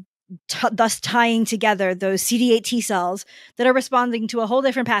 And thus tying together those CD8 T cells that are responding to a whole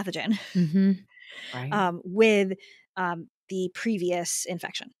different pathogen with the previous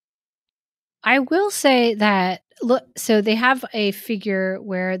infection. I will say that so they have a figure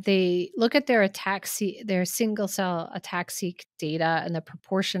where they look at their their single cell attack-seq data and the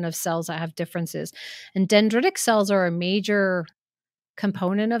proportion of cells that have differences. And dendritic cells are a major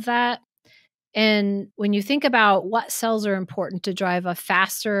component of that. And when you think about what cells are important to drive a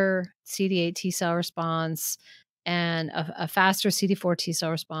faster CD8 T cell response and a faster CD4 T cell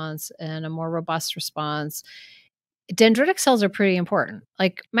response and a more robust response, dendritic cells are pretty important.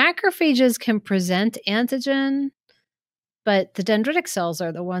 Like macrophages can present antigen, but the dendritic cells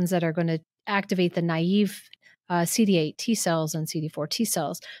are the ones that are going to activate the naive CD8 T cells and CD4 T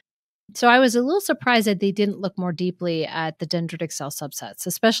cells. So I was a little surprised that they didn't look more deeply at the dendritic cell subsets,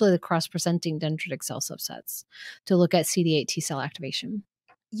 especially the cross-presenting dendritic cell subsets, to look at CD8 T cell activation.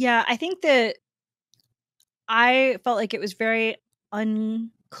 Yeah, I think that I felt like it was very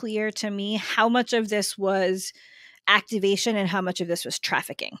unclear to me how much of this was activation and how much of this was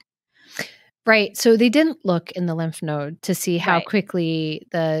trafficking. Right. So they didn't look in the lymph node to see how quickly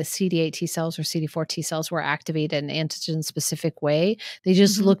the CD8 T cells or CD4 T cells were activated in an antigen-specific way. They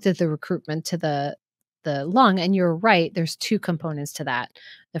just looked at the recruitment to the lung. And you're right, there's two components to that.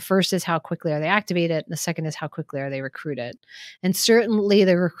 The first is how quickly are they activated, and the second is how quickly are they recruited. And certainly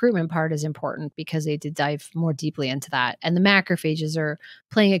the recruitment part is important because they did dive more deeply into that. And the macrophages are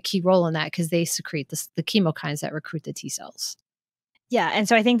playing a key role in that because they secrete the chemokines that recruit the T cells. Yeah, and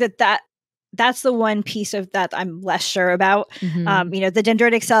so I think that's the one piece of that I'm less sure about. The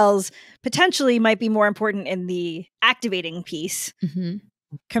dendritic cells potentially might be more important in the activating piece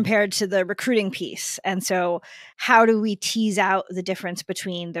compared to the recruiting piece. And so how do we tease out the difference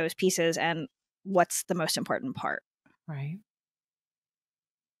between those pieces and what's the most important part? Right.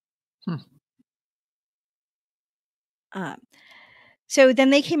 So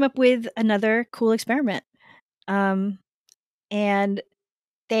then they came up with another cool experiment. And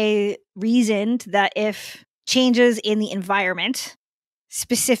they reasoned that if changes in the environment,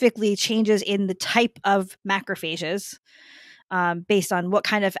 specifically changes in the type of macrophages, based on what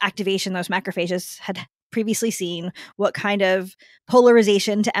kind of activation those macrophages had previously seen, what kind of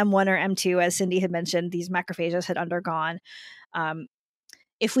polarization to M1 or M2, as Cindy had mentioned, these macrophages had undergone.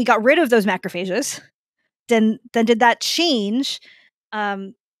 If we got rid of those macrophages, then did that change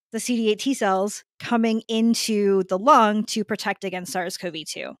the CD8 T cells coming into the lung to protect against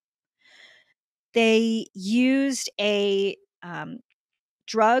SARS-CoV-2? They used a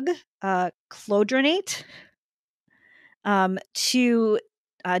drug, clodronate, to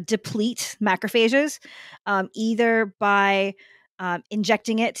deplete macrophages, either by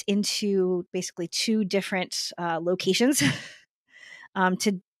injecting it into basically 2 different locations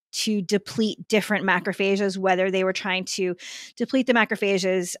to deplete different macrophages, whether they were trying to deplete the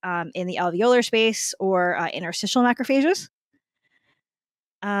macrophages in the alveolar space or interstitial macrophages.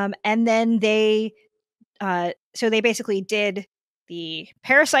 And then they basically did the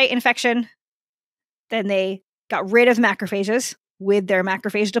parasite infection, then they got rid of macrophages with their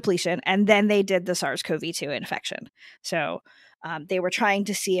macrophage depletion, and then they did the SARS-CoV-2 infection. So they were trying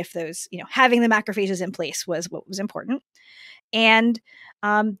to see if those, having the macrophages in place was what was important. And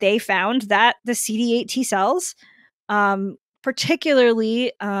they found that the CD8 T cells,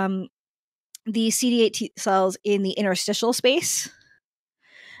 particularly the CD8 T cells in the interstitial space,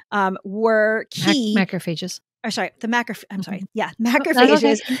 were key. Macrophages. Or sorry,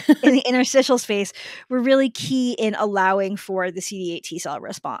 macrophages in the interstitial space were really key in allowing for the CD8 T cell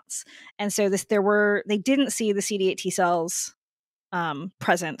response. And so they didn't see the CD8 T cells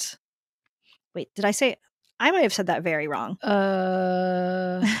present. Wait, did I say? I might have said that very wrong.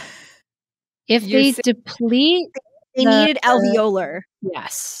 If they deplete, they needed alveolar.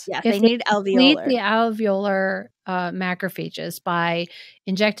 Yes. Yeah, they needed alveolar. The alveolar macrophages by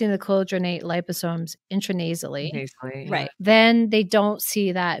injecting the clodronate liposomes intranasally, right? Then they don't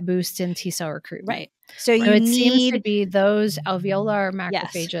see that boost in T cell recruitment, right? So it seems to be those alveolar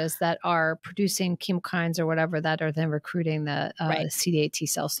macrophages that are producing chemokines or whatever that are then recruiting the CD8 T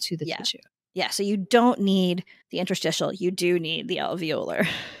cells to the tissue. Yeah, so you don't need the interstitial; you do need the alveolar.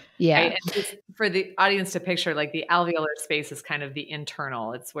 Yeah. Right? And just for the audience to picture, like the alveolar space is kind of the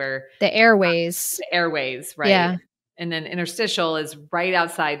internal. It's where the airways. Right? Yeah. And then interstitial is right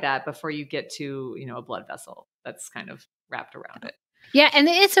outside that before you get to, a blood vessel that's kind of wrapped around it. Yeah, and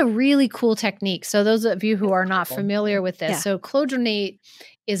it's a really cool technique. So those of you who are not familiar with this, so clodronate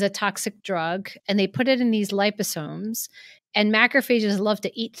is a toxic drug, and they put it in these liposomes, and macrophages love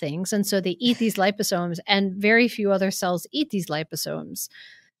to eat things, and so they eat these liposomes, and very few other cells eat these liposomes.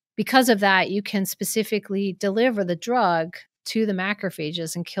 Because of that, you can specifically deliver the drug to the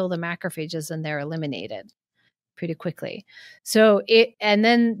macrophages and kill the macrophages, and they're eliminated pretty quickly. So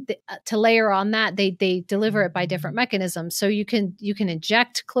to layer on that, they deliver it by different mechanisms. So you can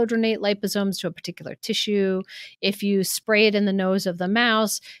inject clodronate liposomes to a particular tissue. If you spray it in the nose of the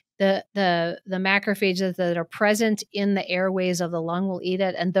mouse, the macrophages that are present in the airways of the lung will eat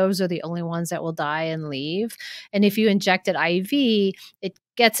it, and those are the only ones that will die and leave. And if you inject it IV, it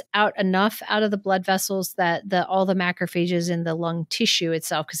gets out enough out of the blood vessels that all the macrophages in the lung tissue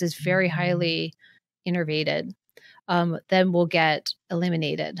itself, because it's very highly innervated, then will get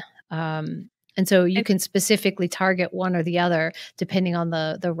eliminated. And so you can specifically target one or the other depending on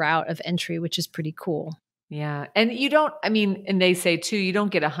the route of entry, which is pretty cool. Yeah. And and they say too, you don't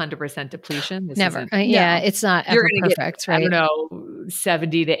get 100% depletion. Never. It's not ever perfect, right? I don't know,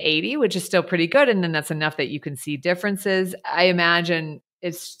 70 to 80, which is still pretty good. And then that's enough that you can see differences. I imagine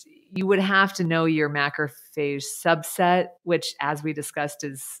you would have to know your macrophage subset, which, as we discussed,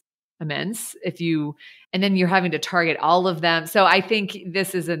 is immense. And then you're having to target all of them. So I think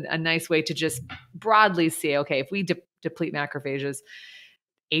this is a nice way to just broadly see, okay, if we deplete macrophages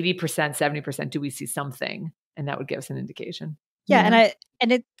 80%, 70%, do we see something? And that would give us an indication. Yeah.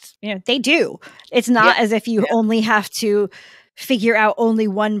 And it's, they do. It's not as if you only have to figure out only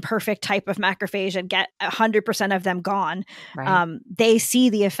one perfect type of macrophage and get 100% of them gone. Right. They see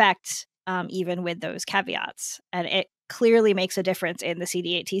the effect even with those caveats. And it clearly makes a difference in the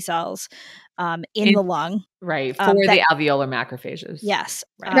CD8 T cells in the lung. Right. For the alveolar macrophages. Yes.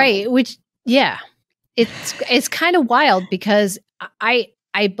 Right. Which, it's kind of wild because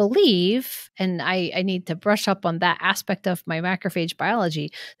I believe, and I need to brush up on that aspect of my macrophage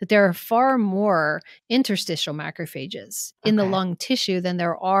biology, that there are far more interstitial macrophages in the lung tissue than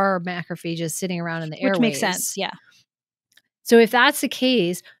there are macrophages sitting around in the airways. Which makes sense, yeah. So if that's the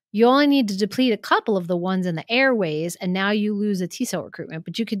case, you only need to deplete a couple of the ones in the airways, and now you lose a T cell recruitment,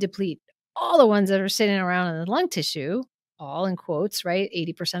 but you could deplete all the ones that are sitting around in the lung tissue, all in quotes, right?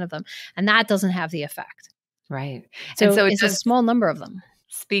 80% of them, and that doesn't have the effect. Right. So it's a small number of them.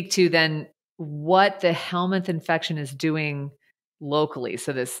 Speak to then what the helminth infection is doing locally.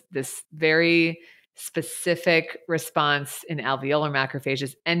 So this very specific response in alveolar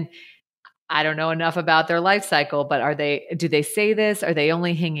macrophages. And I don't know enough about their life cycle, but do they say this? Are they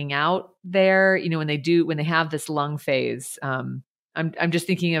only hanging out there? When they have this lung phase, I'm just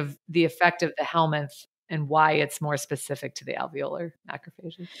thinking of the effect of the helminth and why it's more specific to the alveolar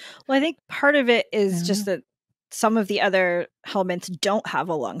macrophages. Well, I think part of it is just that some of the other helminths don't have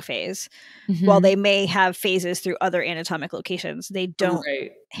a lung phase. While they may have phases through other anatomic locations, they don't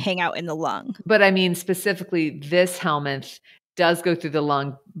hang out in the lung. But I mean, specifically, this helminth does go through the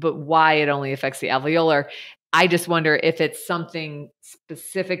lung, but why it only affects the alveolar. I just wonder if it's something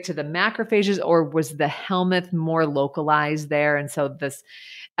specific to the macrophages, or was the helminth more localized there? And so this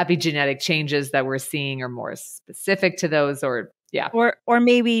epigenetic changes that we're seeing are more specific to those, or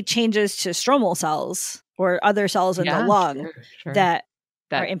maybe changes to stromal cells or other cells in the lung that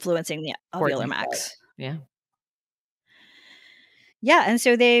are influencing the alveolar max. Yeah, and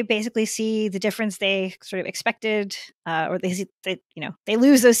so they basically see the difference they sort of expected, or they see that they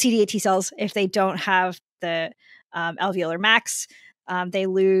lose those CD8 T cells if they don't have the alveolar max. They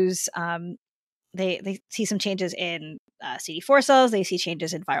lose. They see some changes in CD4 cells. They see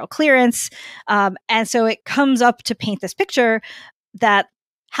changes in viral clearance, and so it comes up to paint this picture that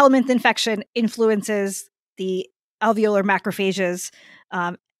helminth infection influences the alveolar macrophages,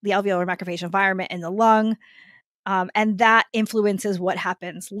 the alveolar macrophage environment in the lung. And that influences what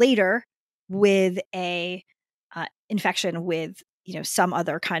happens later with a infection with some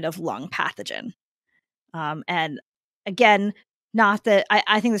other kind of lung pathogen. And again, not that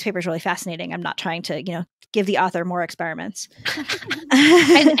I think this paper is really fascinating. I'm not trying to give the author more experiments.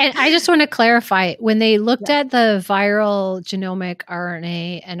 and I just want to clarify, when they looked at the viral genomic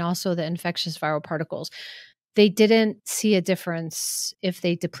RNA and also the infectious viral particles, they didn't see a difference if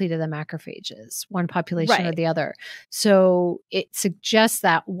they depleted the macrophages, one population or the other. So it suggests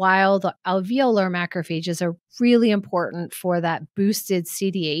that while the alveolar macrophages are really important for that boosted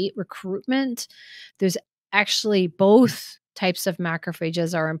CD8 recruitment, there's actually both types of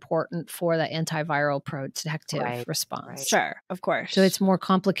macrophages are important for the antiviral protective response. Sure, of course. So it's more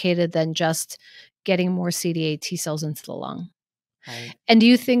complicated than just getting more CD8 T cells into the lung. And do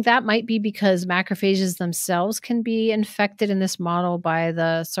you think that might be because macrophages themselves can be infected in this model by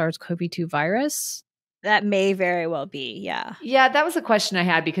the SARS-CoV-2 virus? That may very well be, yeah. Yeah, that was a question I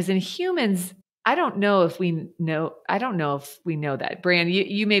had, because in humans, I don't know if we know that. Bran,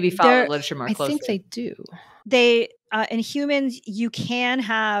 you maybe follow the literature more closely. I think they do. They in humans, you can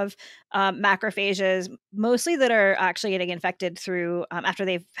have macrophages, mostly that are actually getting infected through after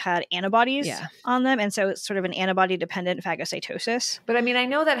they've had antibodies on them, and so it's sort of an antibody-dependent phagocytosis. But I mean, I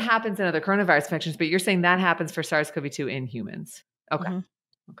know that happens in other coronavirus infections, but you're saying that happens for SARS-CoV-2 in humans. Okay.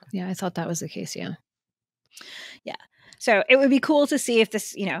 Okay. Yeah, I thought that was the case. Yeah. So it would be cool to see if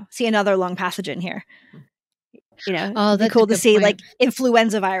this, see another lung pathogen here. It'd be cool to see point. like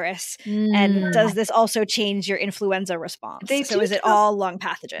influenza virus. And does this also change your influenza response? So is it all lung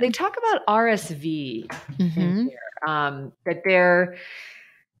pathogen? They talk about RSV in here, that there,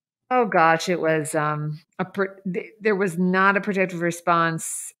 oh gosh, it was there was not a protective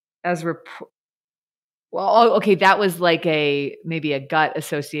response as well, okay, that was like maybe a gut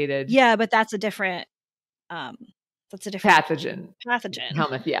associated. Yeah, but that's a different pathogen.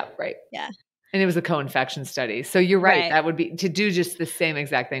 Helminth, yeah, right. Yeah. And it was a co-infection study. So you're right. That would be to do just the same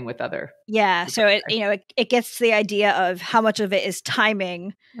exact thing with other. Yeah. So it gets to the idea of how much of it is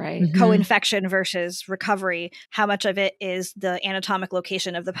timing, right? Co-infection versus recovery. How much of it is the anatomic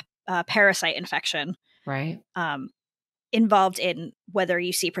location of the parasite infection, right? Involved in whether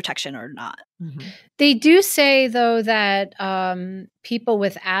you see protection or not. They do say, though, that people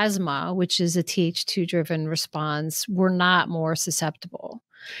with asthma, which is a Th2 driven response, were not more susceptible.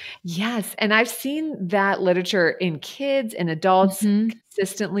 Yes. And I've seen that literature in kids and adults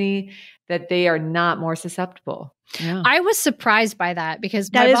consistently, that they are not more susceptible. Yeah. I was surprised by that,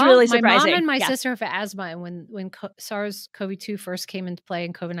 because that is really surprising. My mom and my sister have asthma. And when SARS-CoV-2 first came into play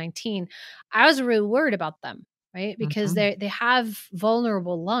in COVID-19, I was really worried about them, right? Because they have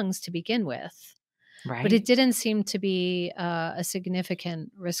vulnerable lungs to begin with. Right. But it didn't seem to be a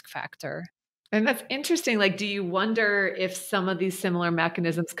significant risk factor. And that's interesting. Like, do you wonder if some of these similar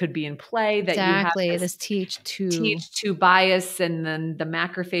mechanisms could be in play? That exactly, you have this Th2 bias, and then the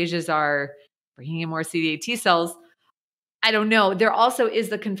macrophages are bringing in more CD8 T cells. I don't know. There also is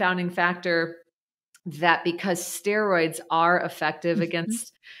the confounding factor that because steroids are effective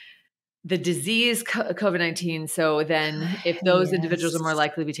against the disease COVID-19, so then if those individuals are more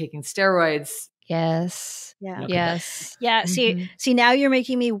likely to be taking steroids. Yes. Yeah. Yes. Yeah. See, now you're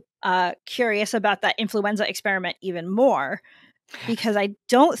making me curious about that influenza experiment even more, because I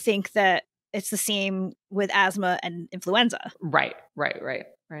don't think that it's the same with asthma and influenza. Right.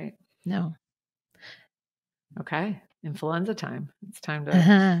 No. Okay. Influenza time. It's time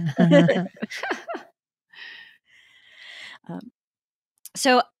to.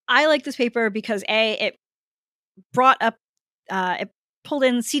 So I like this paper because it brought up, it pulled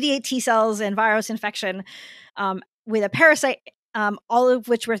in CD8 T cells and virus infection with a parasite, all of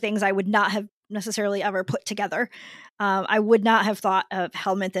which were things I would not have necessarily ever put together. I would not have thought of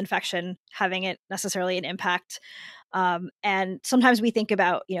helminth infection having it necessarily an impact. And sometimes we think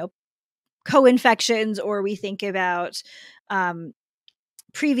about, co-infections, or we think about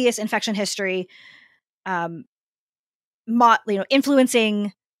previous infection history,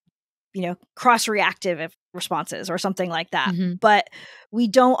 influencing, cross-reactive responses or something like that. Mhm. But we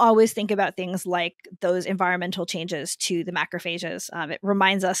don't always think about things like those environmental changes to the macrophages. It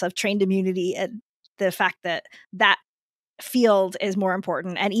reminds us of trained immunity and the fact that that field is more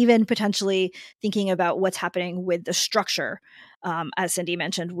important, and even potentially thinking about what's happening with the structure, as Cindy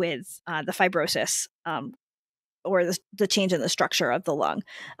mentioned, with the fibrosis, or the change in the structure of the lung.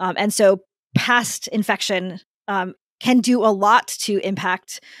 And so past infection can do a lot to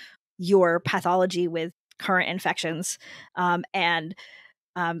impact your pathology with current infections. And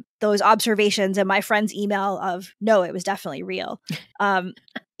those observations and my friend's email of, no, it was definitely real,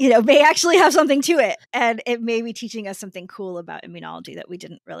 may actually have something to it. And it may be teaching us something cool about immunology that we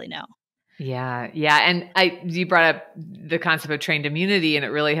didn't really know. Yeah. And you brought up the concept of trained immunity, and it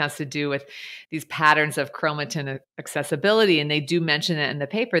really has to do with these patterns of chromatin accessibility. And they do mention it in the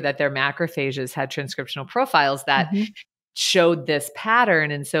paper that their macrophages had transcriptional profiles that showed this pattern.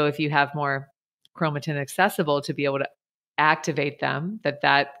 And so if you have more chromatin accessible to be able to activate them,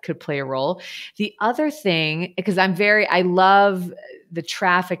 that could play a role. The other thing, because I love the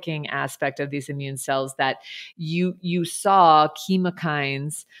trafficking aspect of these immune cells, that you saw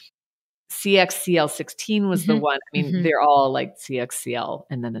chemokines. CXCL16 was the one. I mean, they're all like CXCL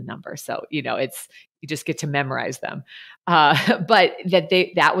and then a number. So, you just get to memorize them. But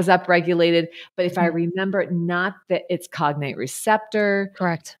that was upregulated. But if I remember, not that it's cognate receptor.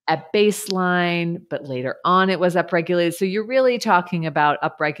 Correct. At baseline, but later on it was upregulated. So you're really talking about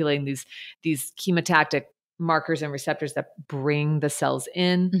upregulating these chemotactic markers and receptors that bring the cells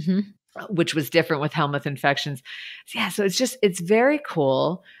in, which was different with helminth infections. Yeah. So it's very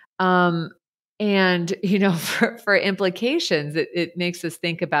cool. And, for implications, it makes us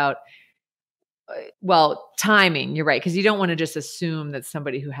think about, timing. You're right. Because you don't want to just assume that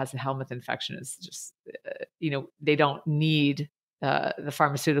somebody who has a helminth infection is just, they don't need the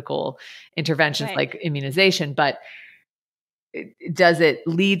pharmaceutical interventions like immunization. But does it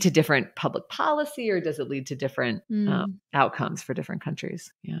lead to different public policy, or does it lead to different outcomes for different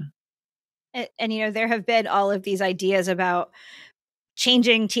countries? Yeah. And there have been all of these ideas about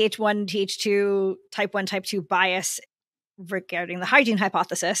changing Th1, Th2, type 1, type 2 bias regarding the hygiene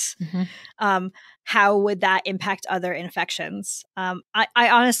hypothesis. How would that impact other infections? I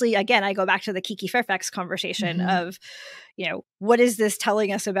honestly, again, I go back to the Kiki Fairfax conversation of, what is this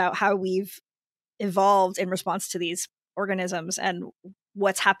telling us about how we've evolved in response to these organisms, and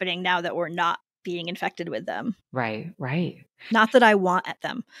what's happening now that we're not being infected with them? Right. Not that I want at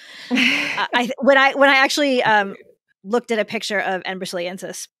them. When I actually looked at a picture of N.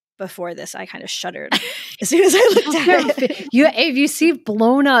 brasiliensis before this, I kind of shuddered as soon as I looked at it. If you see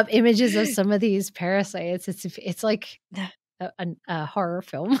blown up images of some of these parasites, it's like a horror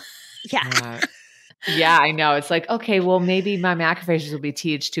film. Yeah. Yeah, I know. It's like, okay, well, maybe my macrophages will be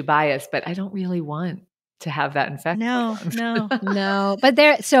Th2 biased, but I don't really want to have that infection. No. But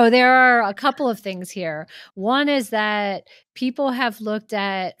there are a couple of things here. One is that people have looked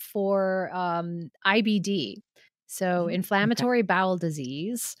at for IBD, so inflammatory bowel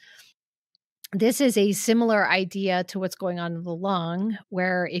disease. This is a similar idea to what's going on in the lung,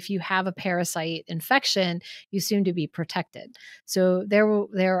 where if you have a parasite infection, you seem to be protected. So there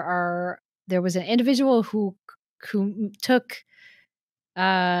was an individual who took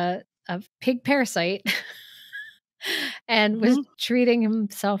a pig parasite and was treating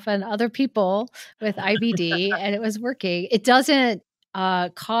himself and other people with IBD, and it was working. It doesn't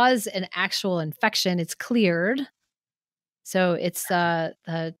cause an actual infection. It's cleared. So it's the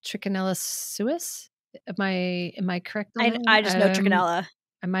Trachanella suis. Am I correct? I just know Trachanella.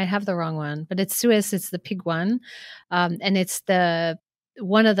 I might have the wrong one, but it's suis. It's the pig one, and it's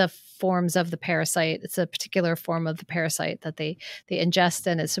one of the forms of the parasite. It's a particular form of the parasite that they ingest,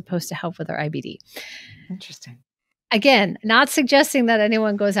 and it's supposed to help with their IBD. Interesting. Again, not suggesting that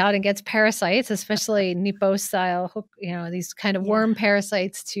anyone goes out and gets parasites, especially Nippo style, these kind of worm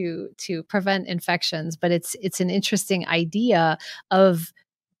parasites to prevent infections. But it's an interesting idea of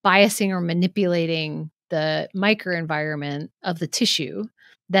biasing or manipulating the microenvironment of the tissue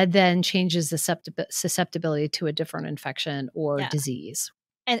that then changes the susceptibility to a different infection or disease.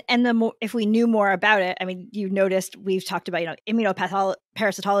 And the more, if we knew more about it, I mean, you noticed we've talked about,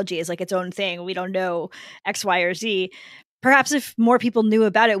 immunoparasitology is like its own thing. We don't know X, Y, or Z. Perhaps if more people knew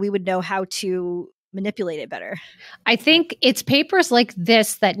about it, we would know how to manipulate it better. I think it's papers like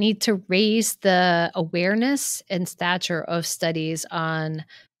this that need to raise the awareness and stature of studies on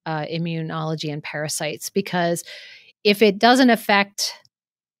immunology and parasites, because if it doesn't affect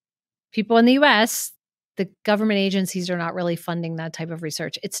people in the US, the government agencies are not really funding that type of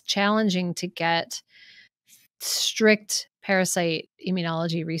research. It's challenging to get strict parasite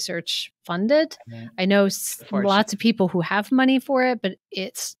immunology research funded. I know lots of people who have money for it, but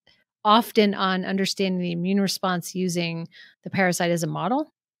it's often on understanding the immune response using the parasite as a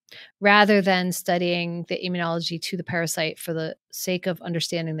model, rather than studying the immunology to the parasite for the sake of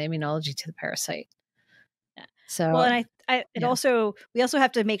understanding the immunology to the parasite. So, well, and we also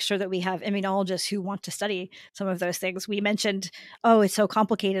have to make sure that we have immunologists who want to study some of those things. We mentioned, it's so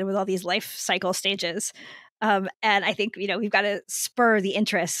complicated with all these life cycle stages. And I think, we've got to spur the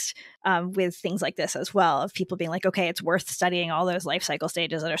interest with things like this as well, of people being like, okay, it's worth studying all those life cycle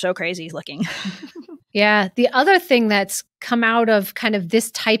stages that are so crazy looking. Yeah. The other thing that's come out of kind of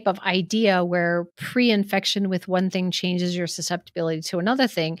this type of idea where pre-infection with one thing changes your susceptibility to another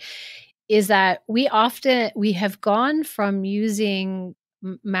thing is that we have gone from using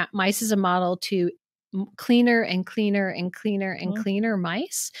mice as a model to cleaner and cleaner and cleaner and cleaner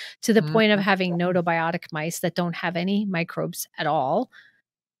mice, to the point of having gnotobiotic mice that don't have any microbes at all.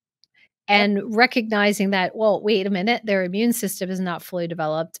 And recognizing that, well, wait a minute, their immune system is not fully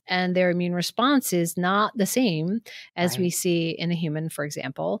developed and their immune response is not the same as we see in a human, for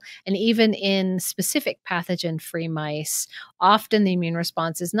example. And even in specific pathogen-free mice, often the immune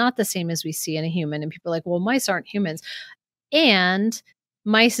response is not the same as we see in a human. And people are like, well, mice aren't humans. And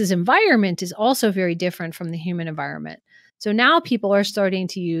mice's environment is also very different from the human environment. So now people are starting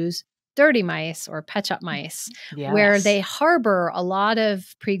to use dirty mice or pet shop mice, where they harbor a lot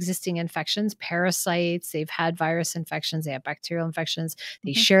of pre-existing infections, parasites, they've had virus infections, they have bacterial infections,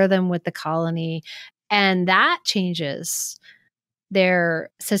 they share them with the colony, and that changes their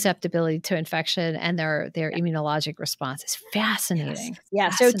susceptibility to infection and their immunologic response. Is fascinating.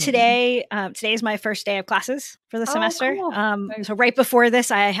 So today is my first day of classes for the semester. Cool. So right before this,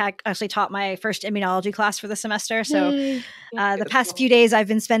 I had actually taught my first immunology class for the semester. So the past few days, I've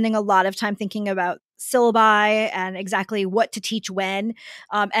been spending a lot of time thinking about syllabi and exactly what to teach when.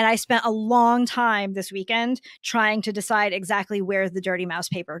 And I spent a long time this weekend trying to decide exactly where the dirty mouse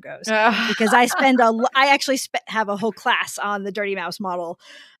paper goes, because I actually have a whole class on the dirty mouse model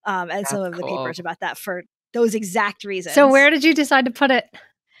and some of the papers about that for those exact reasons. So where did you decide to put it?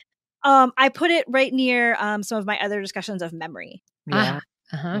 I put it right near some of my other discussions of memory. That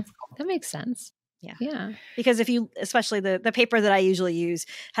makes sense. Yeah. Because especially the paper that I usually use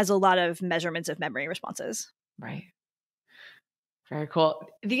has a lot of measurements of memory responses. Right. Very cool.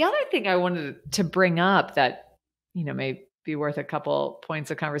 The other thing I wanted to bring up that, may be worth a couple points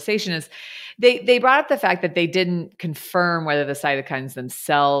of conversation is they brought up the fact that they didn't confirm whether the cytokines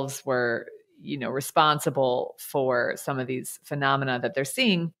themselves were, responsible for some of these phenomena that they're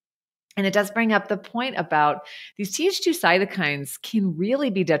seeing. And it does bring up the point about these Th2 cytokines can really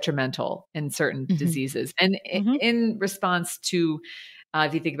be detrimental in certain diseases. And in response to,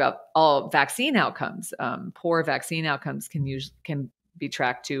 if you think about all vaccine outcomes, poor vaccine outcomes can be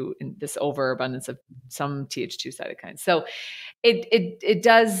tracked to in this overabundance of some Th2 cytokines. So it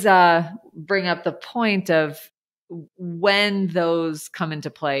does bring up the point of when those come into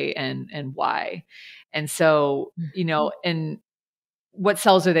play and why. And so, and what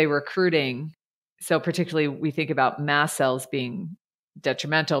cells are they recruiting? So particularly we think about mast cells being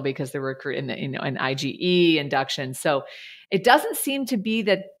detrimental because they're recruiting an IgE induction. So it doesn't seem to be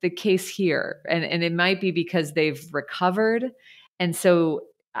that the case here. And it might be because they've recovered. And so,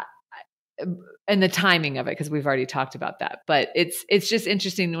 and the timing of it, because we've already talked about that. But it's just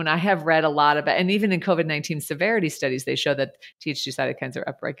interesting when I have read a lot about, and even in COVID-19 severity studies, they show that Th2 cytokines are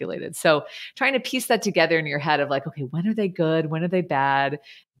upregulated. So trying to piece that together in your head of like, okay, when are they good? When are they bad?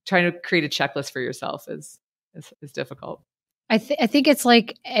 Trying to create a checklist for yourself is difficult. I think it's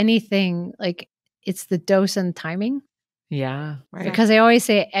like anything, like it's the dose and timing. Yeah. Right. Because they always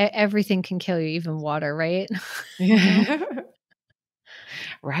say everything can kill you, even water, right?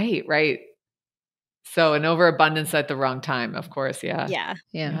 Right. So an overabundance at the wrong time, of course. Yeah.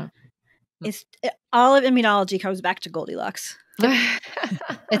 It's all of immunology comes back to Goldilocks.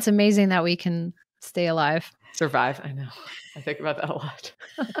 It's amazing that we can stay alive. survive. I know. I think about that a lot.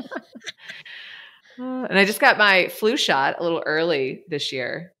 And I just got my flu shot a little early this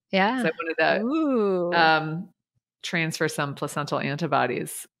year. Yeah. So I wanted to transfer some placental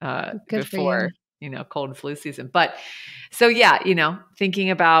antibodies before, cold and flu season. But so, yeah, thinking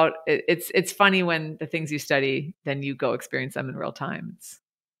about it, it's funny when the things you study, then you go experience them in real time.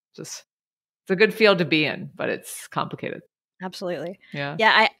 It's a good field to be in, but it's complicated. Absolutely. Yeah.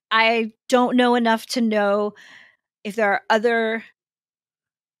 Yeah. I don't know enough to know if there are other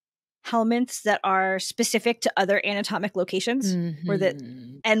helminths that are specific to other anatomic locations, or that,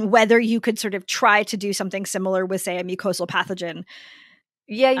 and whether you could sort of try to do something similar with, say, a mucosal pathogen.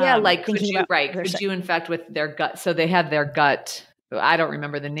 Yeah. Like, could you infect with their gut? So they have their gut. I don't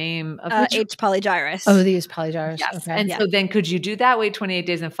remember the name of H. polygyrus. Oh, they use polygyrus. Yes. Okay. And so then could you do that, wait 28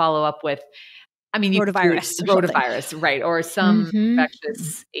 days and follow up with, rotavirus, right? Or some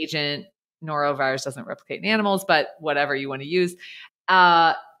infectious agent. Norovirus doesn't replicate in animals, but whatever you want to use.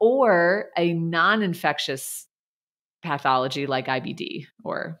 Or a non-infectious pathology like IBD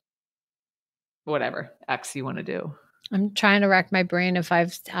or whatever X you want to do. I'm trying to rack my brain if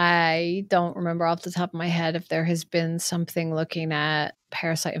I don't remember off the top of my head if there has been something looking at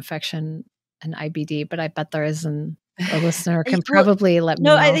parasite infection and IBD, but I bet there isn't. A listener can probably let me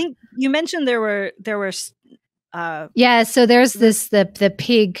know. No, I think you mentioned there were yeah, so there's the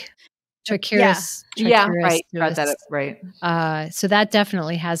pig Trichuris. Yeah, right. Got that up, right. So that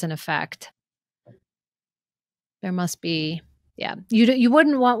definitely has an effect. There must be, yeah. You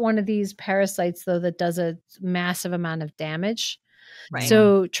wouldn't want one of these parasites though that does a massive amount of damage. Right.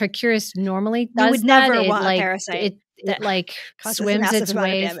 So Trichuris normally does. You would never want a parasite. It like swims its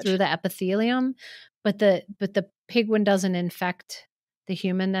way through the epithelium, but the pig one doesn't infect the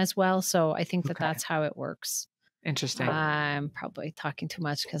human as well. So I think that's how it works. Interesting. I'm probably talking too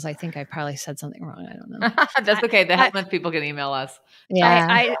much because I think I probably said something wrong. I don't know. That's okay. The helminth people can email us.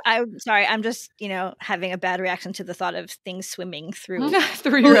 Yeah. I'm sorry. I'm just, having a bad reaction to the thought of things swimming through. Your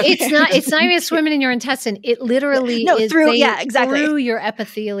it's not even swimming in your intestine. It literally is through your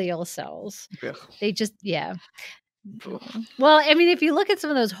epithelial cells. Ugh. They just, Well, I mean, if you look at some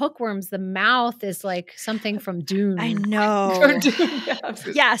of those hookworms, the mouth is like something from Dune. I know.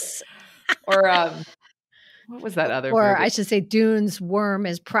 Yes. Or what was that other? Or movie? I should say, Dune's worm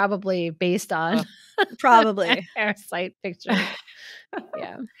is probably based on probably parasite picture.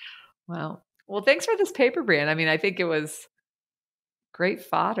 Yeah. Wow. Well, thanks for this paper, Brian. I mean, I think it was great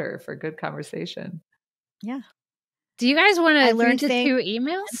fodder for good conversation. Yeah. Do you guys want to read the 2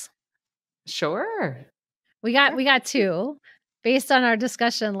 emails? Sure. We got 2 based on our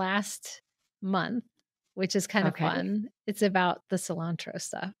discussion last month, which is kind of fun. It's about the cilantro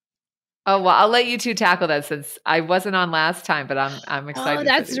stuff. Oh, well, I'll let you 2 tackle that since I wasn't on last time, but I'm excited. Oh,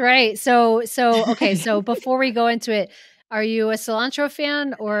 that's right. So okay. So before we go into it, are you a cilantro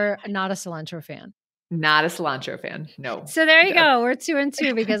fan or not a cilantro fan? Not a cilantro fan. No. So there you go. We're 2 and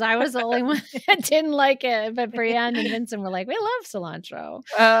 2 because I was the only one that didn't like it, but Brienne and Vincent were like, we love cilantro.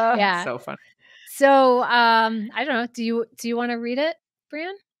 Yeah. So fun. So I don't know. Do you want to read it,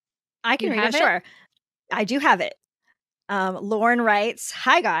 Brienne? I can read it. Sure. I do have it. Lauren writes,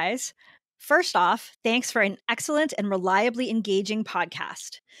 "Hi guys. First off, thanks for an excellent and reliably engaging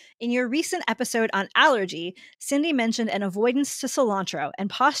podcast. In your recent episode on allergy, Cindy mentioned an avoidance to cilantro and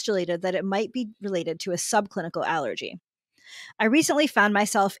postulated that it might be related to a subclinical allergy. I recently found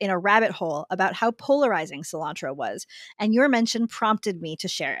myself in a rabbit hole about how polarizing cilantro was, and your mention prompted me to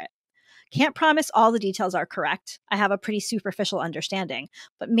share it. Can't promise all the details are correct. I have a pretty superficial understanding,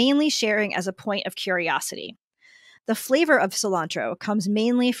 but mainly sharing as a point of curiosity. The flavor of cilantro comes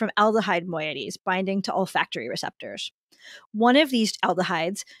mainly from aldehyde moieties binding to olfactory receptors. One of these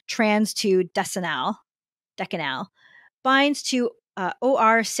aldehydes, trans-2-decanal, binds to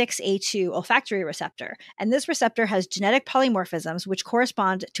OR6A2 olfactory receptor, and this receptor has genetic polymorphisms which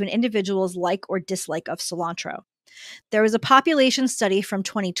correspond to an individual's like or dislike of cilantro. There was a population study from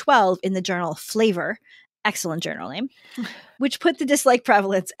 2012 in the journal Flavor, excellent journal name, which put the dislike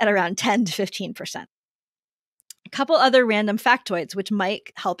prevalence at around 10 to 15%. A couple other random factoids which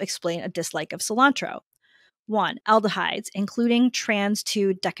might help explain a dislike of cilantro. 1. Aldehydes, including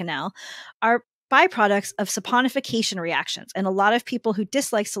trans-2-decanal, are byproducts of saponification reactions, and a lot of people who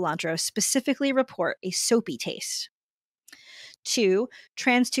dislike cilantro specifically report a soapy taste. 2.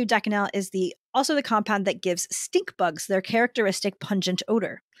 Trans-2-decanal is also the compound that gives stink bugs their characteristic pungent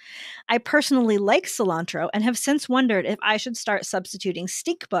odor. I personally like cilantro and have since wondered if I should start substituting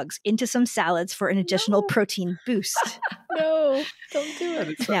stink bugs into some salads for an additional protein boost. No, don't do it.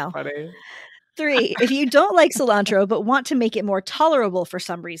 It's so funny. 3, if you don't like cilantro but want to make it more tolerable for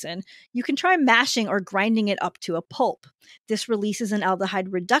some reason, you can try mashing or grinding it up to a pulp. This releases an aldehyde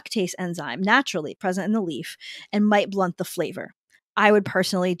reductase enzyme naturally present in the leaf and might blunt the flavor. I would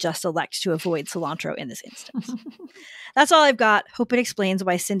personally just elect to avoid cilantro in this instance. That's all I've got. Hope it explains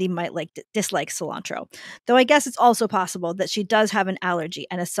why Cindy might dislike cilantro. Though I guess it's also possible that she does have an allergy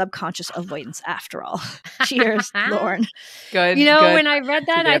and a subconscious avoidance after all. Cheers, Lauren. Good. When I read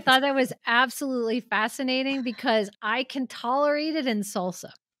that, I thought that was absolutely fascinating because I can tolerate it in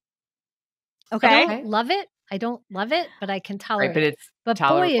salsa. Okay. I don't love it, but I can tolerate but it. It's but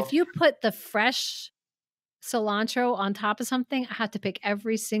tolerable. boy, if you put the fresh cilantro on top of something, I have to pick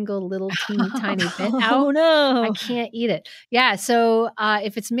every single little teeny tiny bit out. Oh no. I can't eat it. Yeah. So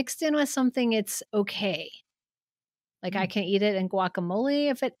if it's mixed in with something, it's okay. Like I can eat it in guacamole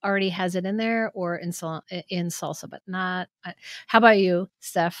if it already has it in there, or in salsa, but not. How about you,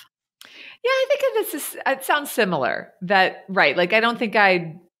 Steph? Yeah, I think it sounds similar. Right. Like I don't think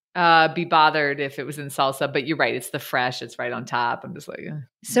I'd be bothered if it was in salsa, but you're right. It's the fresh. It's right on top. I'm just like.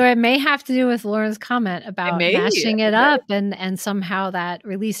 So it may have to do with Lauren's comment about mashing it up and somehow that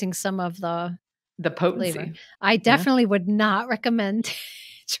releasing some of the potency. Flavor. I definitely would not recommend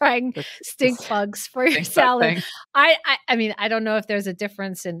trying stink bugs for your salad. I mean, I don't know if there's a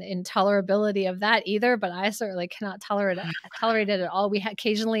difference in tolerability of that either, but I certainly cannot tolerate it at all. We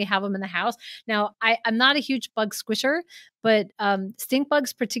occasionally have them in the house. Now, I'm not a huge bug squisher, but stink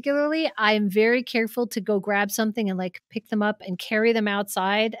bugs particularly, I'm very careful to go grab something and like pick them up and carry them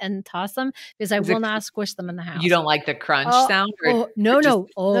outside and toss them because I will not squish them in the house. You don't like the crunch sound? No. They're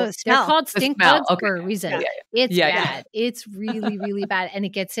called stink bugs for a reason. Yeah. It's bad. It's really, really bad. And it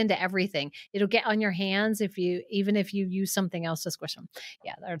gets into everything. It'll get on your hands even if you use something else to squish them.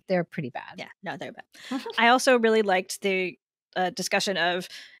 Yeah, they're pretty bad. Yeah, no, they're bad. I also really liked the discussion of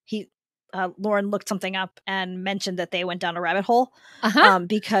Lauren looked something up and mentioned that they went down a rabbit hole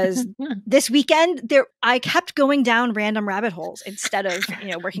because this weekend I kept going down random rabbit holes instead of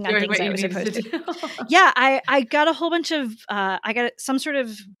working on things I was supposed to. Yeah, I got a whole bunch of I got some sort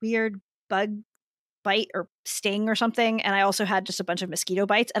of weird bug bite or sting or something, and I also had just a bunch of mosquito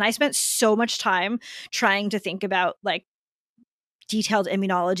bites, and I spent so much time trying to think about like detailed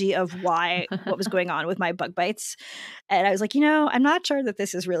immunology of what was going on with my bug bites. And I was like, I'm not sure that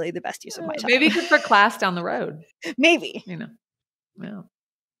this is really the best use of my time. Maybe good for class down the road. Maybe. Yeah.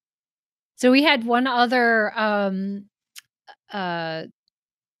 So we had one other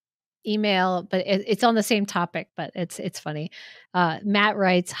email, but it's on the same topic, but it's funny. Matt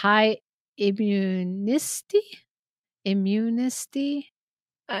writes, "Hi, immunisty?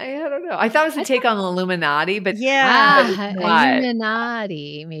 I don't know. I thought it was a take on the Illuminati, but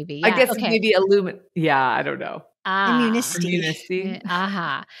Illuminati, maybe. Yeah, I guess maybe Yeah, I don't know. Immunisty.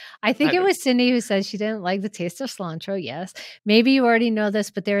 I think it was Cindy who said she didn't like the taste of cilantro. Yes. Maybe you already know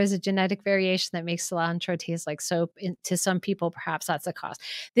this, but there is a genetic variation that makes cilantro taste like soap. To some people, perhaps that's the cause.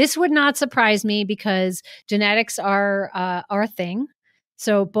 This would not surprise me because genetics are our thing.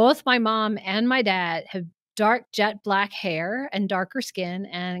 So both my mom and my dad have dark jet black hair and darker skin.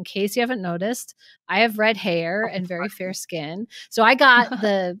 And in case you haven't noticed, I have red hair and very fair skin. So I got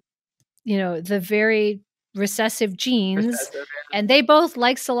the very recessive genes, and they both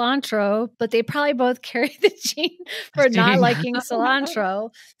like cilantro, but they probably both carry the gene for not liking cilantro.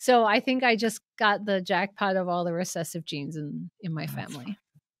 So I think I just got the jackpot of all the recessive genes in my family.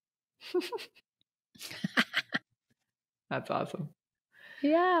 That's awesome.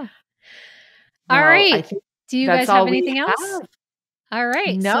 Yeah. All right. Do you guys have anything else? All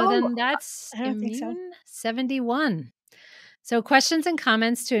right. No. So then that's Immune 71. So questions and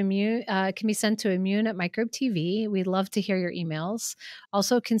comments to Immune can be sent to immune@microbe.tv. We'd love to hear your emails.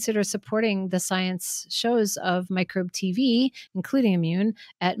 Also consider supporting the science shows of Microbe TV, including Immune,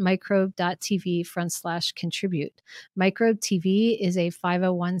 at microbe.tv/contribute. Microbe TV is a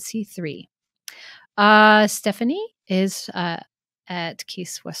 501c3. Stephanie is at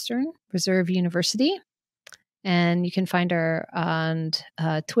Case Western Reserve University. And you can find her on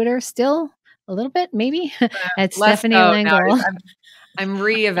Twitter still a little bit, maybe, at Stephanie Langle. I'm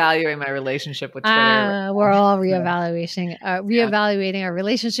reevaluating my relationship with Twitter. We're all reevaluating our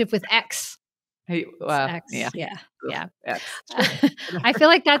relationship with X. X. Yeah. X. I feel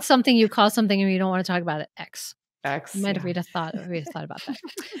like that's something you call something and you don't want to talk about it. X. You might have read a thought about that.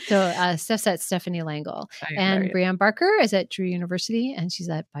 So Steph's at Stephanie Langle. And Brianne Barker is at Drew University, and she's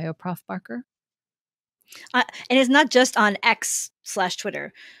at BioProf Barker. And it's not just on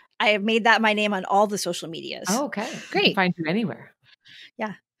X/Twitter. I have made that my name on all the social medias. Oh, okay. Great. You can find you anywhere.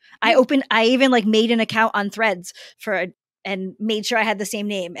 Yeah. I even made an account on Threads for and made sure I had the same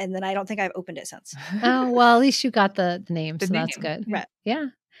name. And then I don't think I've opened it since. Oh, well, at least you got the name, The so that's name. good. Right. Yeah.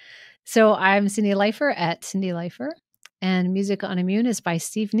 So I'm Cindy Leifer at Cindy Leifer, and Music on Immune is by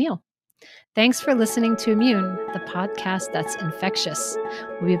Steve Neal. Thanks for listening to Immune, the podcast that's infectious.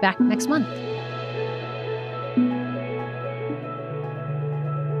 We'll be back next month.